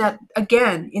us is that,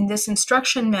 again, in this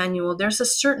instruction manual, there's a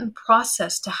certain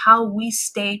process to how we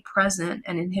stay present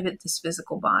and inhibit this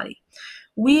physical body.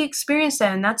 We experience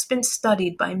that, and that's been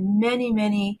studied by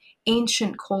many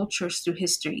ancient cultures through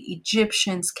history.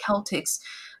 Egyptians, Celtics,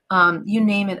 you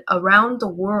name it, around the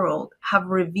world have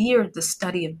revered the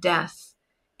study of death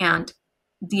and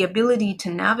the ability to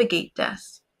navigate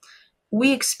death.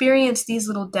 We experience these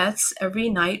little deaths every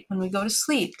night when we go to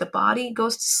sleep. The body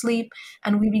goes to sleep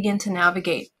and we begin to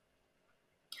navigate.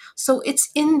 So it's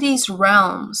in these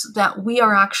realms that we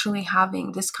are actually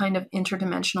having this kind of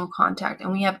interdimensional contact,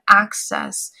 and we have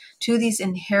access to these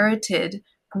inherited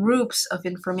groups of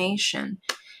information.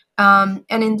 And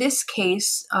in this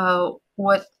case, I'm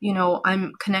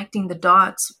connecting the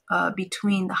dots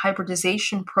between the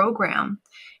hybridization program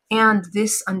and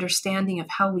this understanding of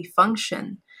how we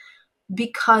function.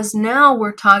 Because now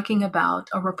we're talking about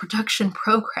a reproduction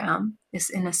program, is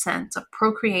in a sense a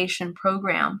procreation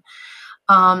program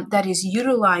that is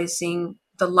utilizing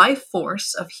the life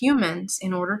force of humans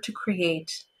in order to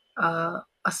create a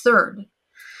third,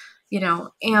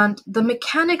 and the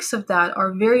mechanics of that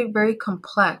are very, very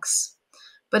complex.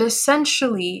 But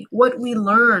essentially, what we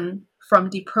learn from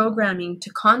deprogramming to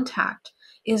contact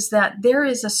is that there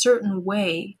is a certain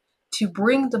way to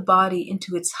bring the body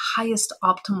into its highest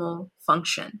optimal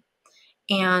function.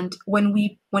 And when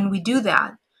we do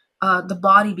that, the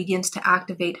body begins to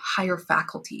activate higher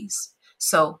faculties.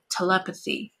 So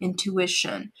telepathy,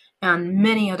 intuition, and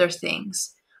many other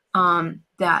things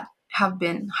that have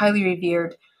been highly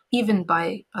revered even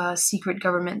by secret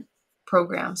government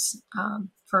programs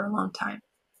for a long time.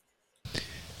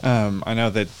 I know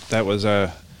that was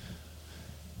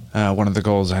one of the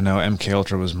goals. I know MK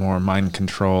Ultra was more mind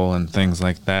control and things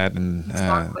like that, and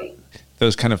exactly.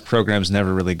 those kind of programs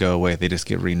never really go away. They just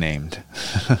get renamed.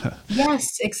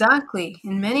 Yes, exactly.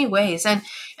 In many ways. And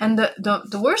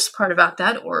the worst part about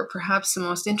that, or perhaps the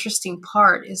most interesting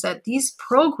part, is that these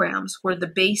programs were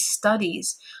the base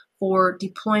studies for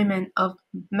deployment of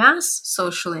mass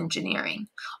social engineering.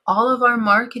 All of our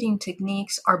marketing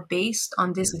techniques are based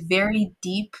on this very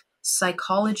deep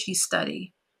psychology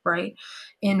study, right?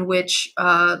 In which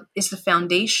is the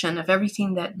foundation of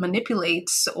everything that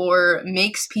manipulates or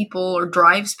makes people or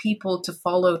drives people to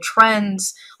follow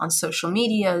trends on social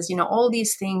medias, all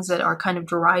these things that are kind of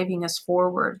driving us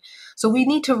forward. So we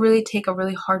need to really take a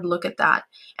really hard look at that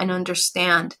and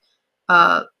understand,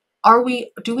 do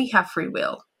we have free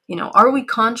will? Are we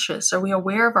conscious? Are we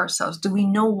aware of ourselves? Do we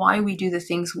know why we do the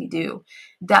things we do?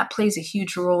 That plays a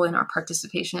huge role in our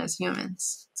participation as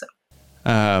humans. So.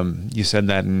 You said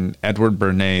that in Edward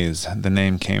Bernays, the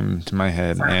name came to my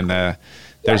head. Exactly. And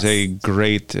there's a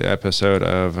great episode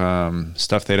of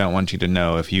Stuff They Don't Want You to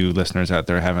Know. If you listeners out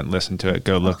there haven't listened to it,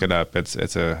 go look it up.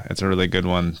 It's a really good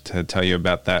one to tell you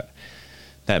about that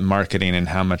marketing and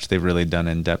how much they've really done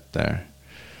in depth there.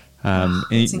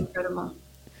 It's incredible.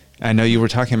 I know you were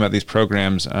talking about these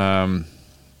programs.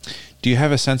 Do you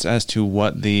have a sense as to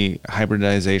what the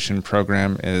hybridization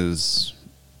program is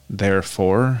there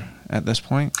for at this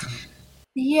point?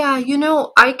 Yeah,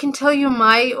 I can tell you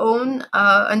my own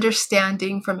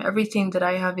understanding from everything that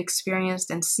I have experienced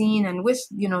and seen, and with,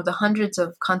 the hundreds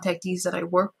of contactees that I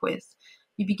work with,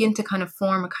 you begin to kind of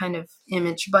form a kind of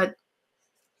image. But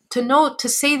to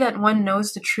say that one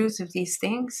knows the truth of these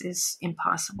things is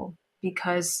impossible,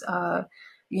 because,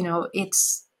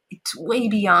 it's way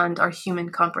beyond our human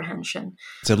comprehension.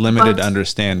 It's a limited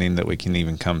understanding that we can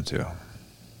even come to.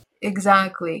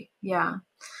 Exactly. Yeah.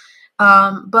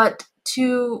 But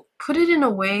to put it in a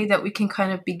way that we can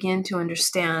kind of begin to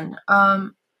understand,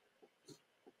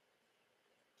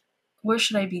 where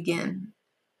should I begin?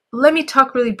 Let me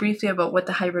talk really briefly about what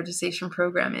the hybridization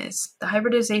program is. The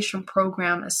hybridization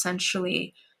program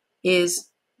essentially is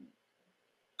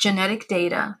genetic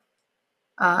data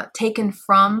taken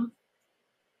from,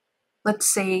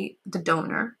 let's say, the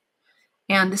donor,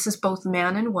 and this is both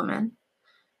man and woman.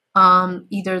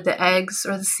 Either the eggs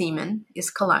or the semen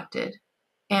is collected,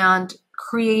 and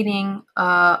creating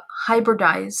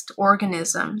hybridized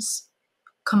organisms,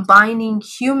 combining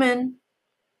human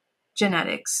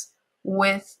genetics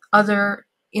with other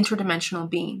interdimensional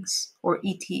beings, or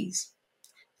ETs,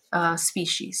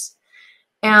 species,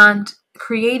 and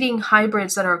creating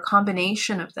hybrids that are a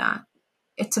combination of that.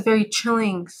 It's a very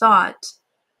chilling thought,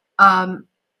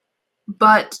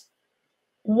 but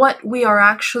what we are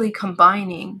actually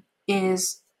combining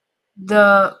is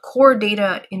the core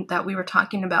data that we were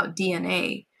talking about,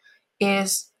 DNA,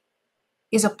 is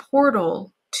a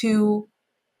portal to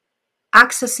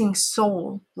accessing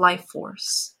soul life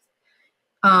force.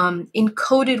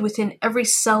 Encoded within every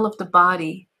cell of the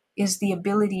body is the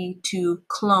ability to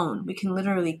clone. We can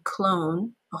literally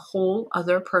clone a whole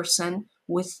other person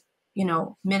with,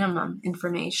 minimum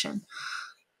information,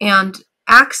 and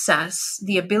access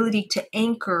the ability to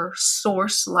anchor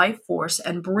source life force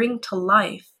and bring to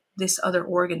life this other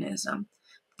organism.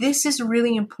 This is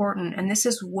really important, and this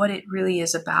is what it really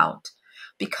is about.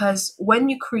 Because when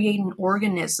you create an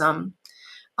organism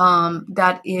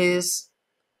that is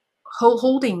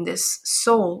holding this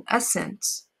soul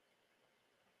essence,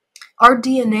 our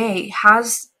DNA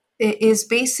is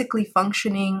basically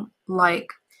functioning like,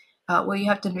 you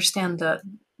have to understand the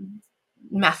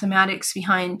mathematics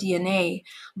behind DNA,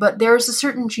 but there's a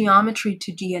certain geometry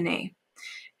to DNA.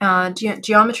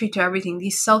 Geometry to everything,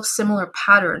 these self-similar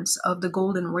patterns of the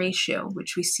golden ratio,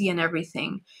 which we see in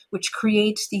everything, which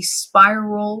creates these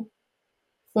spiral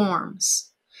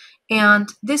forms. And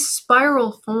this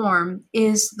spiral form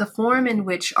is the form in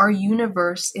which our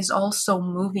universe is also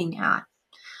moving at.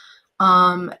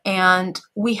 And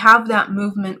we have that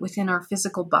movement within our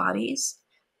physical bodies.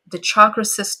 The chakra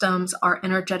systems, our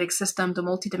energetic system, the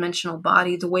multidimensional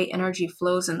body, the way energy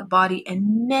flows in the body,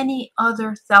 and many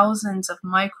other thousands of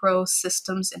micro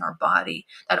systems in our body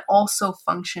that also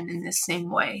function in this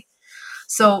same way.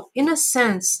 So in a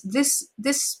sense, this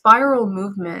spiral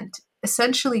movement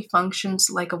essentially functions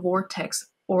like a vortex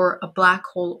or a black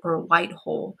hole or a white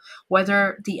hole,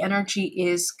 whether the energy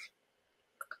is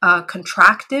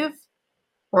contractive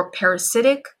or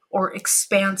parasitic or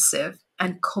expansive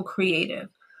and co-creative.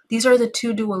 These are the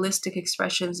two dualistic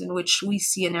expressions in which we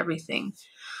see in everything.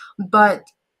 But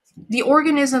the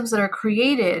organisms that are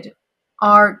created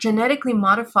are genetically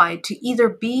modified to either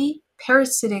be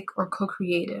parasitic or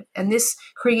co-creative. And this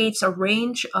creates a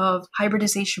range of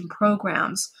hybridization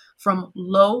programs from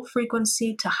low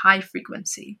frequency to high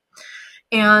frequency.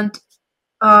 And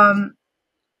um,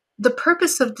 the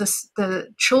purpose of the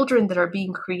children that are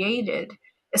being created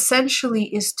essentially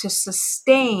is to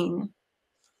sustain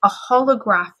a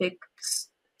holographic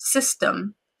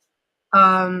system,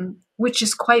 which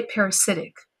is quite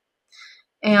parasitic.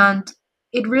 And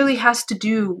it really has to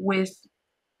do with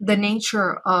the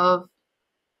nature of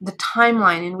the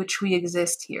timeline in which we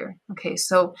exist here. Okay,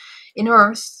 so in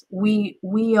Earth, we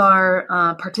are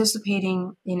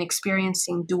participating in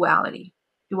experiencing duality.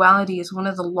 Duality is one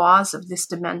of the laws of this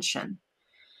dimension.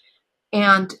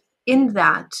 And in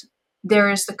that,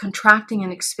 there is the contracting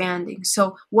and expanding.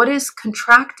 So what is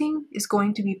contracting is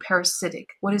going to be parasitic.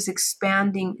 What is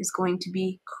expanding is going to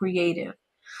be creative.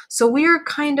 So we are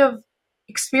kind of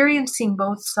experiencing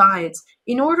both sides.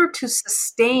 In order to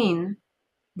sustain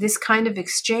this kind of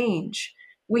exchange,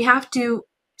 we have to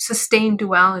sustain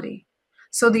duality.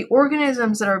 So the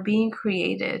organisms that are being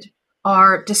created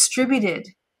are distributed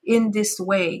in this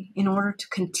way in order to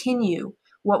continue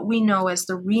what we know as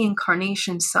the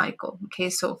reincarnation cycle. Okay,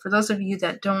 so for those of you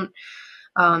that don't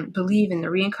believe in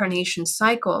the reincarnation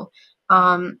cycle,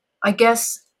 I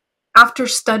guess after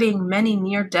studying many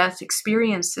near-death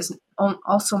experiences,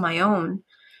 also my own,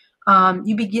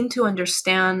 you begin to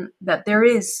understand that there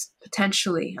is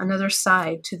potentially another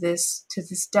side to this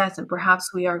death, and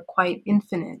perhaps we are quite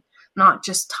infinite, not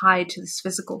just tied to this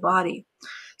physical body.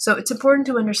 So it's important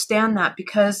to understand that,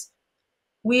 because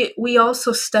we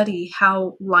also study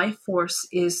how life force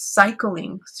is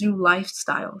cycling through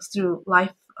lifestyles, through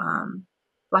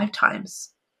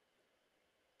lifetimes.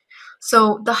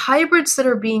 So the hybrids that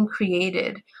are being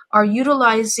created are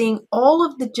utilizing all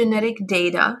of the genetic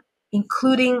data,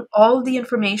 including all of the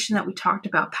information that we talked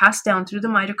about, passed down through the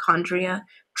mitochondria,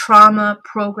 trauma,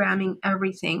 programming,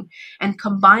 everything, and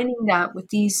combining that with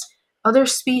these other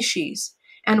species.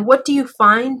 And what do you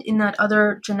find in that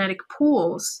other genetic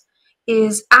pools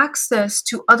is access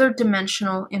to other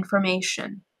dimensional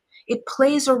information. It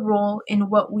plays a role in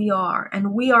what we are,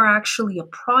 and we are actually a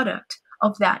product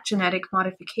of that genetic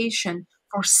modification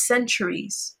for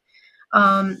centuries.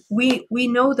 We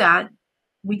know that,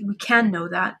 we can know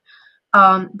that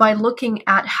by looking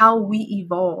at how we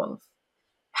evolve,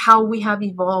 how we have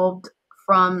evolved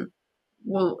from,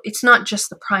 well, it's not just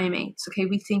the primates, okay?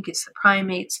 We think it's the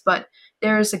primates, but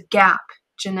there is a gap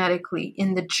genetically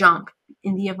in the jump,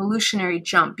 in the evolutionary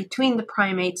jump between the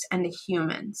primates and the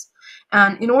humans.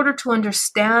 And in order to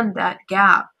understand that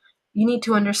gap, you need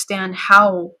to understand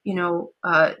how,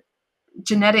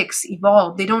 genetics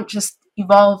evolve. They don't just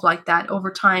evolve like that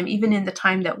over time. Even in the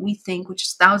time that we think, which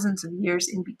is thousands of years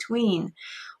in between,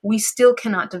 we still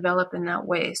cannot develop in that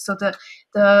way. So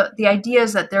the idea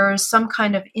is that there is some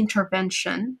kind of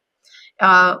intervention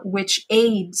which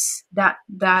aids that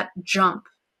jump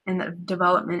and the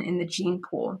development in the gene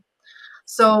pool.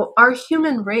 So our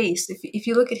human race, if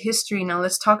you look at history now,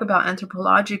 let's talk about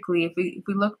anthropologically. If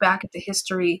we look back at the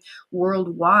history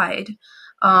worldwide,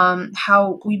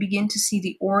 how we begin to see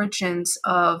the origins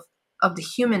of the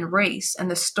human race and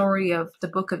the story of the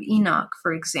Book of Enoch,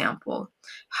 for example,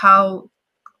 how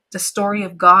the story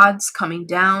of gods coming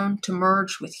down to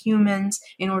merge with humans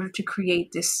in order to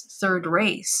create this third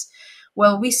race.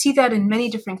 Well, we see that in many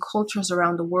different cultures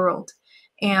around the world.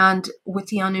 And with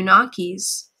the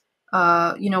Anunnakis,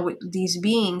 with these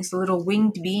beings, the little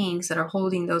winged beings that are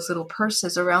holding those little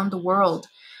purses around the world,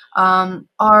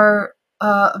 are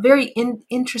a very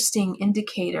interesting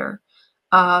indicator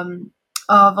of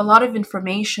a lot of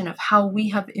information of how we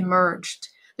have emerged.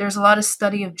 There's a lot of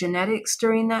study of genetics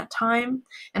during that time,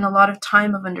 and a lot of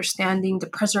time of understanding the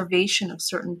preservation of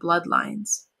certain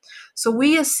bloodlines. So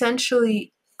we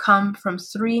essentially come from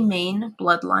three main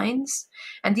bloodlines,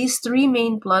 and these three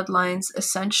main bloodlines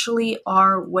essentially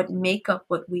are what make up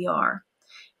what we are.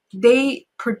 They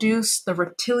produce the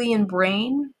reptilian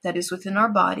brain that is within our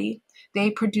body. They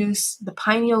produce the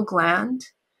pineal gland,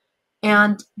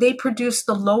 and they produce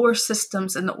the lower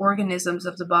systems and the organisms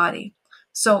of the body.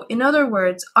 So in other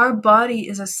words, our body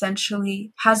is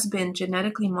essentially, has been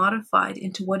genetically modified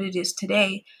into what it is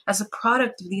today as a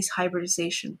product of these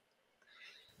hybridization.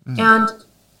 And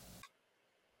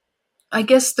I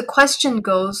guess the question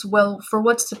goes, well, for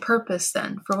what's the purpose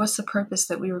then? For what's the purpose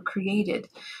that we were created?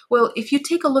 Well, if you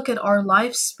take a look at our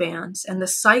lifespans and the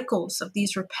cycles of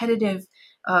these repetitive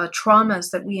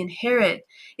traumas that we inherit,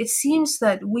 it seems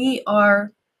that we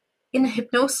are in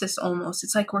hypnosis almost.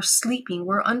 It's like we're sleeping.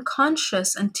 We're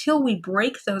unconscious until we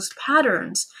break those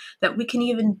patterns that we can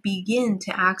even begin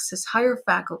to access higher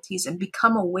faculties and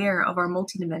become aware of our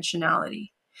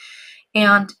multidimensionality.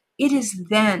 And it is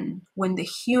then when the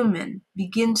human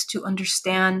begins to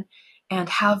understand and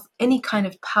have any kind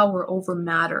of power over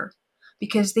matter.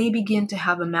 because they begin to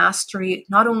have a mastery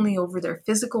not only over their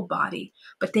physical body,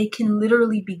 but they can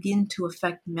literally begin to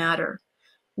affect matter.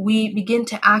 We begin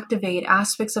to activate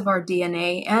aspects of our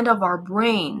DNA and of our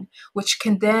brain, which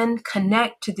can then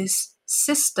connect to this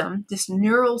system, this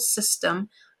neural system,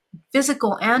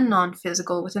 physical and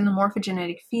non-physical, within the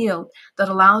morphogenetic field, that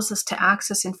allows us to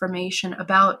access information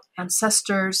about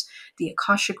ancestors, the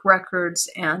Akashic records,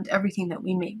 and everything that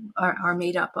we are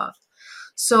made up of.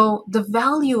 So the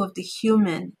value of the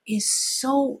human is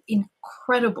so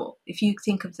incredible if you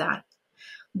think of that.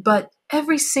 But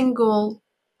every single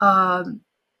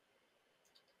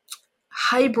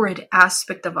hybrid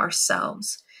aspect of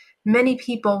ourselves, many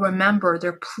people remember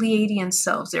their Pleiadian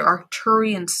selves, their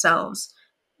Arcturian selves.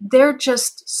 They're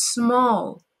just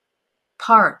small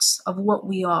parts of what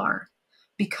we are,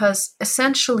 because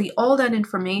essentially all that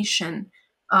information,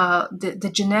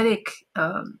 the genetic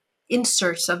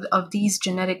inserts of these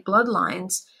genetic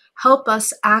bloodlines help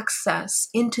us access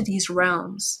into these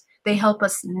realms. They help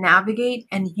us navigate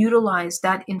and utilize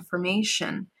that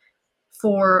information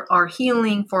for our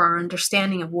healing, for our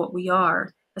understanding of what we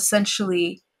are,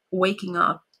 essentially waking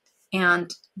up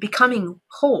and becoming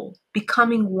whole,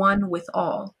 becoming one with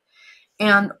all.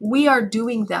 And we are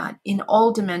doing that in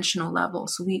all dimensional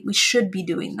levels. We should be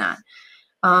doing that.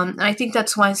 And I think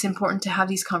that's why it's important to have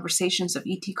these conversations of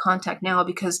ET contact now,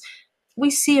 because we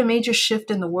see a major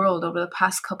shift in the world over the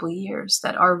past couple of years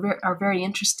that are very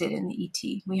interested in the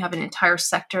ET. We have an entire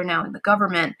sector now in the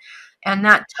government, and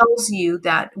that tells you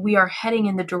that we are heading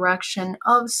in the direction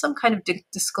of some kind of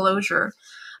disclosure,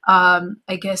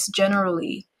 I guess,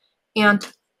 generally. And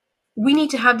we need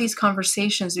to have these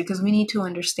conversations because we need to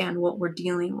understand what we're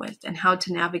dealing with and how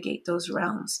to navigate those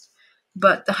realms.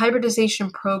 But the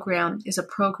hybridization program is a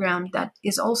program that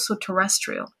is also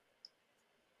terrestrial.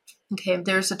 Okay,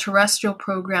 there's a terrestrial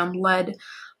program led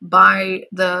by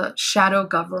the shadow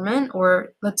government,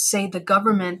 or let's say the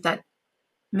government that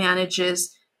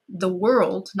manages the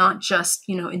world, not just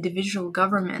individual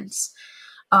governments,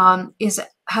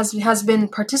 has been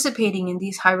participating in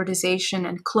these hybridization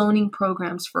and cloning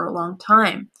programs for a long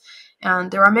time.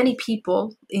 And there are many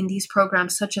people in these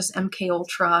programs, such as MK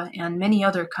Ultra and many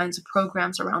other kinds of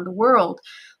programs around the world,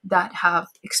 that have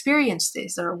experienced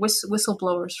this. There are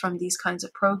whistleblowers from these kinds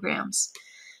of programs.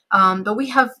 But we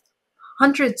have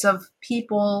hundreds of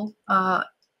people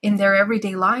in their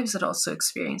everyday lives that also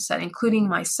experience that, including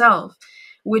myself,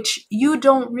 which you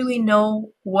don't really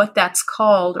know what that's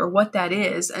called or what that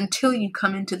is until you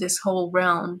come into this whole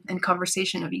realm and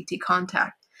conversation of ET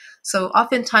contact. So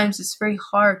oftentimes it's very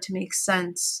hard to make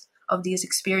sense of these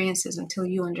experiences until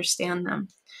you understand them.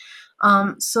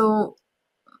 So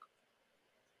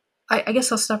I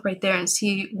guess I'll stop right there and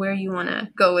see where you want to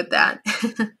go with that.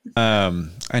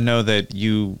 I know that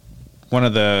one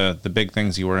of the big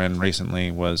things you were in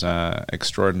recently was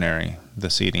Extraordinary,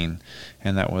 The Seeding,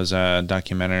 and that was a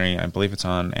documentary. I believe it's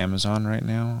on Amazon right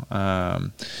now.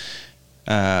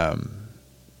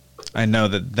 I know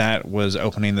that was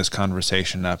opening this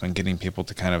conversation up and getting people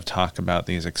to kind of talk about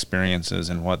these experiences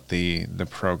and what the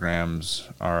programs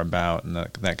are about and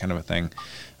that kind of a thing.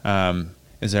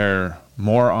 Is there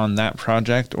more on that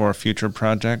project or future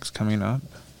projects coming up?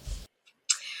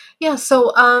 Yeah,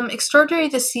 so Extraordinary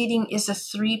The Seeding is a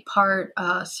three-part,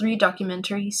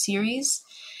 documentary series,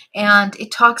 and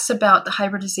it talks about the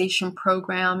hybridization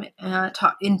program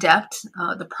in depth,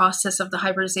 the process of the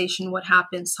hybridization, what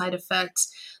happens, side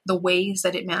effects, the ways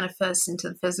that it manifests into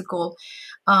the physical,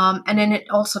 and then it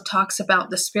also talks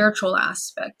about the spiritual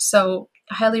aspect. So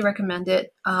I highly recommend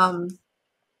it.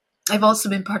 I've also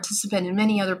been participant in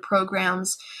many other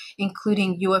programs,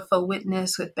 including UFO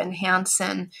Witness with Ben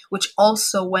Hansen, which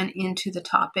also went into the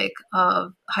topic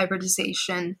of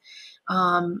hybridization,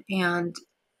 and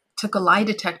took a lie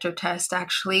detector test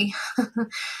actually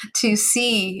to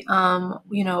see,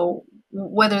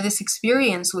 whether this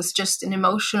experience was just an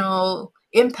emotional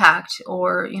impact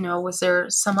or, was there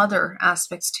some other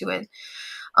aspects to it.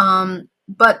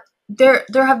 But there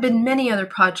have been many other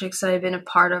projects that I've been a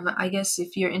part of. I guess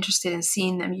if you're interested in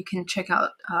seeing them, you can check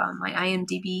out my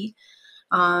IMDb.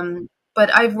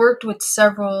 But I've worked with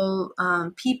several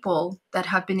people that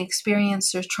have been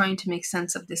experiencers trying to make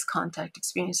sense of this contact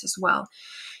experience as well.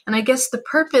 And I guess the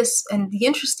purpose and the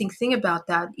interesting thing about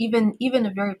that, even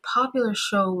a very popular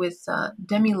show with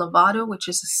Demi Lovato, which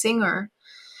is a singer,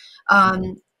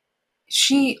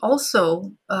 she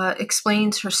also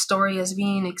explains her story as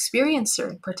being an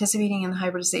experiencer participating in the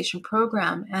hybridization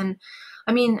program. And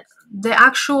I mean, the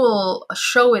actual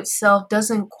show itself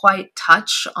doesn't quite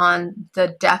touch on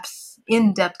the depth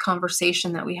in-depth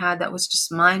conversation that we had that was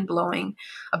just mind-blowing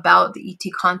about the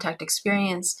ET contact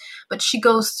experience. But she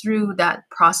goes through that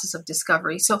process of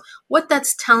discovery. So what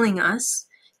that's telling us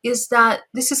is that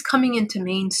this is coming into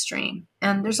mainstream,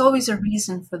 and there's always a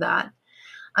reason for that.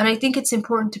 And I think it's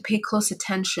important to pay close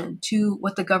attention to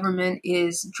what the government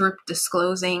is drip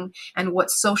disclosing and what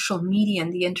social media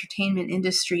and the entertainment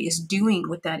industry is doing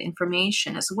with that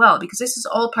information as well, because this is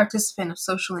all participant of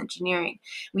social engineering.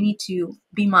 We need to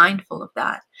be mindful of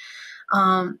that.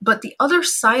 But the other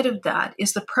side of that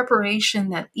is the preparation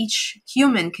that each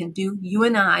human can do, you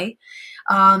and I,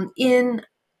 in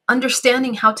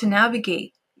understanding how to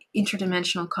navigate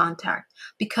interdimensional contact.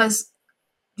 Because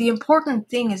the important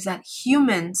thing is that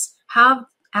humans have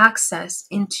access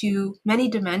into many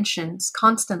dimensions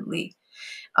constantly,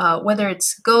 whether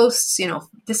it's ghosts,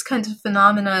 this kind of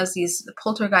phenomena, these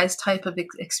poltergeist type of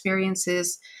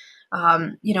experiences,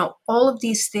 all of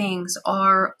these things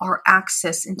are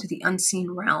access into the unseen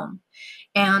realm.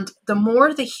 And the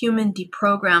more the human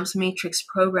deprograms matrix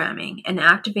programming and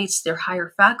activates their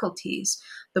higher faculties,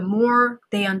 the more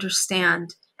they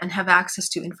understand and have access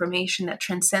to information that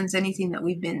transcends anything that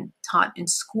we've been taught in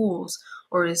schools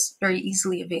or is very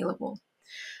easily available.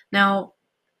 Now,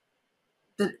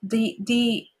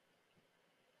 the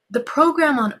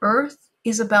program on Earth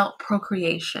is about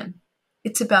procreation.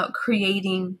 It's about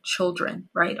creating children,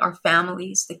 right? Our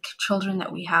families, the children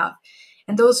that we have.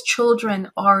 And those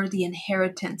children are the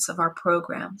inheritance of our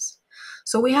programs.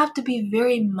 So we have to be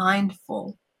very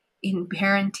mindful in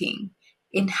parenting,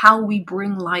 in how we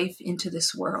bring life into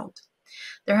this world.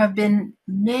 There have been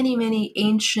many, many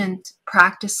ancient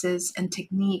practices and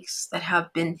techniques that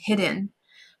have been hidden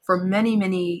for many,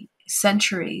 many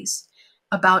centuries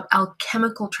about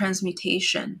alchemical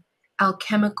transmutation,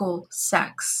 alchemical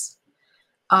sex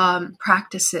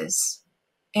practices.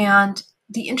 And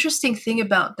the interesting thing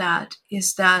about that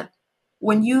is that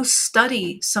when you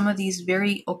study some of these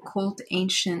very occult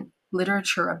ancient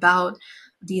literature about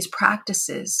these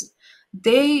practices,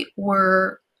 they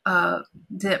were,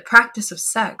 the practice of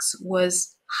sex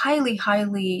was highly,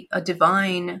 highly a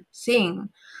divine thing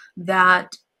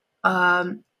that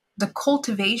the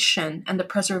cultivation and the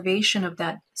preservation of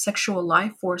that sexual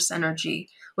life force energy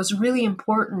was really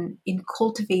important in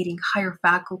cultivating higher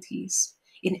faculties,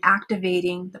 in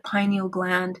activating the pineal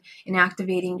gland, in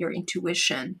activating your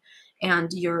intuition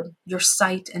and your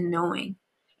sight and knowing,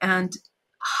 and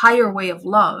higher way of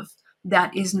love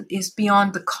that is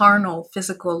beyond the carnal,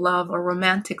 physical love or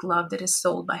romantic love that is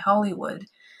sold by Hollywood,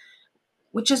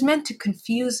 which is meant to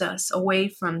confuse us away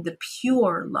from the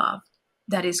pure love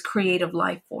that is creative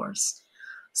life force.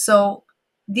 So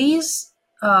these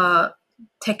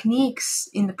techniques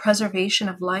in the preservation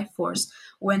of life force,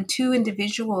 when two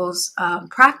individuals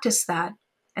practice that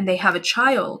and they have a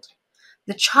child,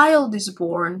 the child is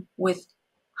born with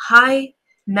high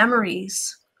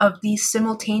memories of these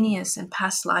simultaneous and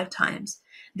past lifetimes.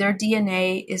 Their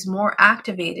DNA is more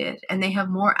activated and they have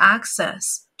more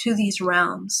access to these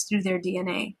realms through their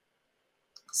DNA.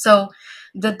 So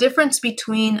the difference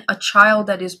between a child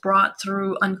that is brought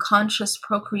through unconscious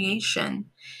procreation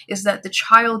is that the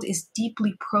child is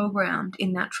deeply programmed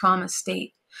in that trauma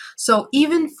state. So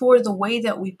even for the way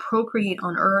that we procreate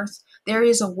on Earth, there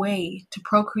is a way to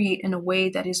procreate in a way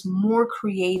that is more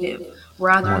creative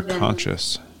rather More than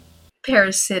conscious.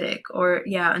 parasitic or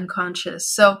unconscious.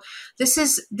 So this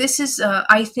is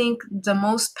I think the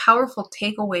most powerful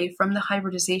takeaway from the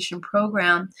hybridization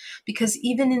program, because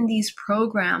even in these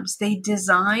programs they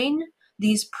design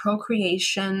these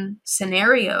procreation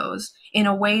scenarios in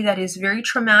a way that is very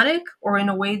traumatic or in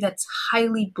a way that's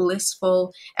highly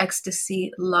blissful,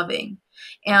 ecstasy loving,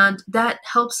 and that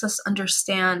helps us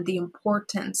understand the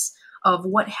importance of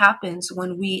what happens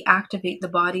when we activate the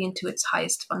body into its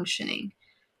highest functioning.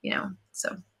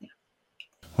 So yeah.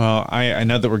 Well, I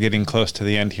know that we're getting close to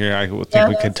the end here. I would think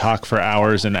we could talk for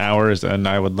hours and hours, and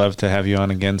I would love to have you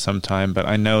on again sometime. But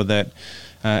I know that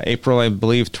April, I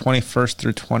believe, 21st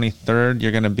through 23rd,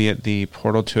 you're going to be at the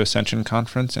Portal to Ascension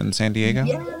conference in San Diego.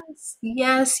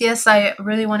 Yes. I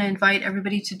really want to invite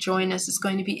everybody to join us. It's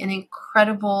going to be an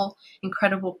incredible,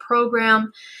 incredible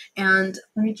program. And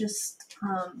let me just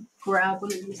grab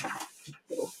one of these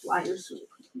little flyers really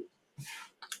quickly,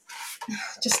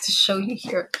 just to show you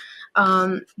here.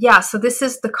 So this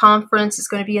is the conference. It's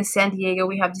going to be in San Diego.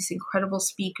 We have these incredible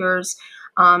speakers,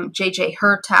 JJ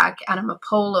Hurtak, Adam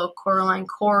Apollo, Coraline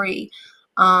Corey,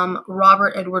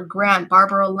 Robert Edward Grant,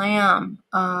 Barbara Lamb,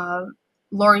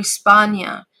 Lori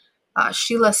Spagna,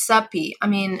 Sheila Seppi. I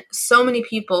mean, so many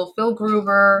people, Phil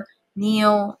Groover,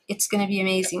 Neil. It's going to be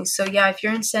amazing. So yeah, if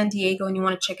you're in San Diego and you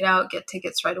want to check it out, get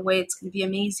tickets right away. It's going to be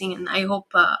amazing, and I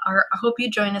hope you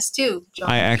join us too, John.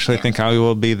 I actually think I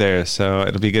will be there, so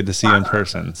it'll be good to see you in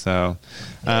person. So,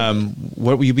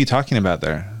 what will you be talking about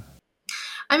there?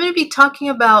 I'm going to be talking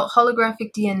about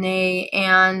holographic DNA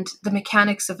and the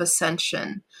mechanics of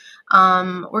ascension.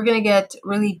 We're going to get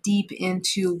really deep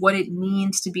into what it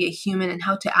means to be a human and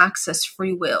how to access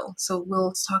free will. So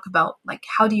we'll talk about, like,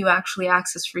 how do you actually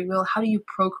access free will? How do you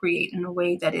procreate in a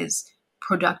way that is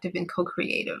productive and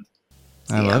co-creative?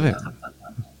 So, I love it.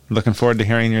 Looking forward to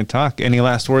hearing your talk. Any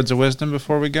last words of wisdom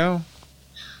before we go?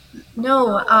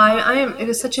 No, it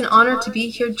is such an honor to be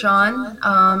here, John.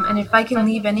 And if I can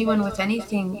leave anyone with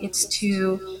anything, it's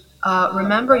to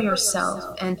remember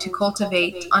yourself and to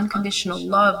cultivate unconditional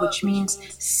love, which means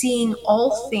seeing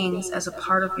all things as a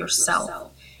part of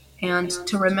yourself, and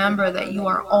to remember that you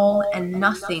are all and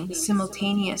nothing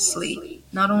simultaneously,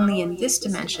 not only in this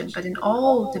dimension, but in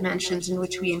all dimensions in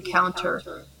which we encounter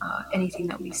anything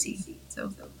that we see. So,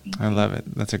 I love it.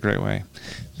 That's a great way.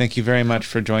 Thank you very much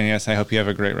for joining us. I hope you have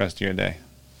a great rest of your day.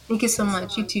 Thank you so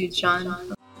much. You too,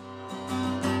 John.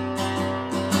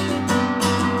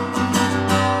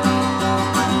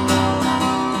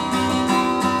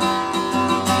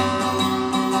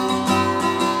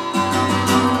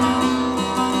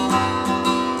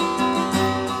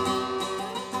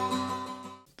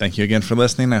 Thank you again for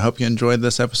listening. I hope you enjoyed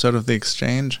this episode of The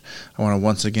Exchange. I want to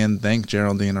once again thank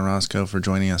Geraldine Orozco for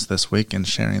joining us this week and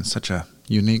sharing such a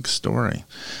unique story.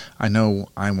 I know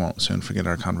I won't soon forget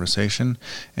our conversation.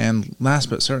 And last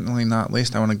but certainly not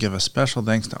least, I want to give a special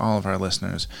thanks to all of our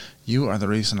listeners. You are the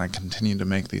reason I continue to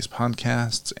make these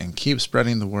podcasts and keep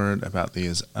spreading the word about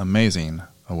these amazing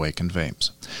Awakened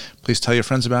Vapes. Please tell your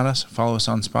friends about us, follow us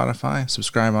on Spotify,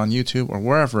 subscribe on YouTube, or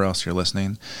wherever else you're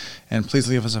listening, and please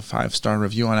leave us a 5-star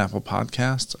review on Apple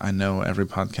Podcasts. I know every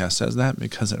podcast says that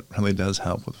because it really does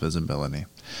help with visibility.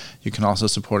 You can also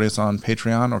support us on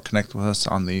Patreon or connect with us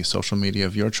on the social media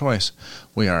of your choice.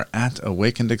 We are at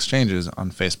Awakened Exchanges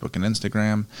on Facebook and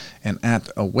Instagram, and at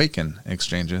Awaken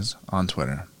Exchanges on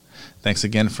Twitter. Thanks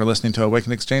again for listening to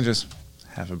Awakened Exchanges.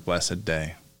 Have a blessed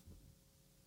day.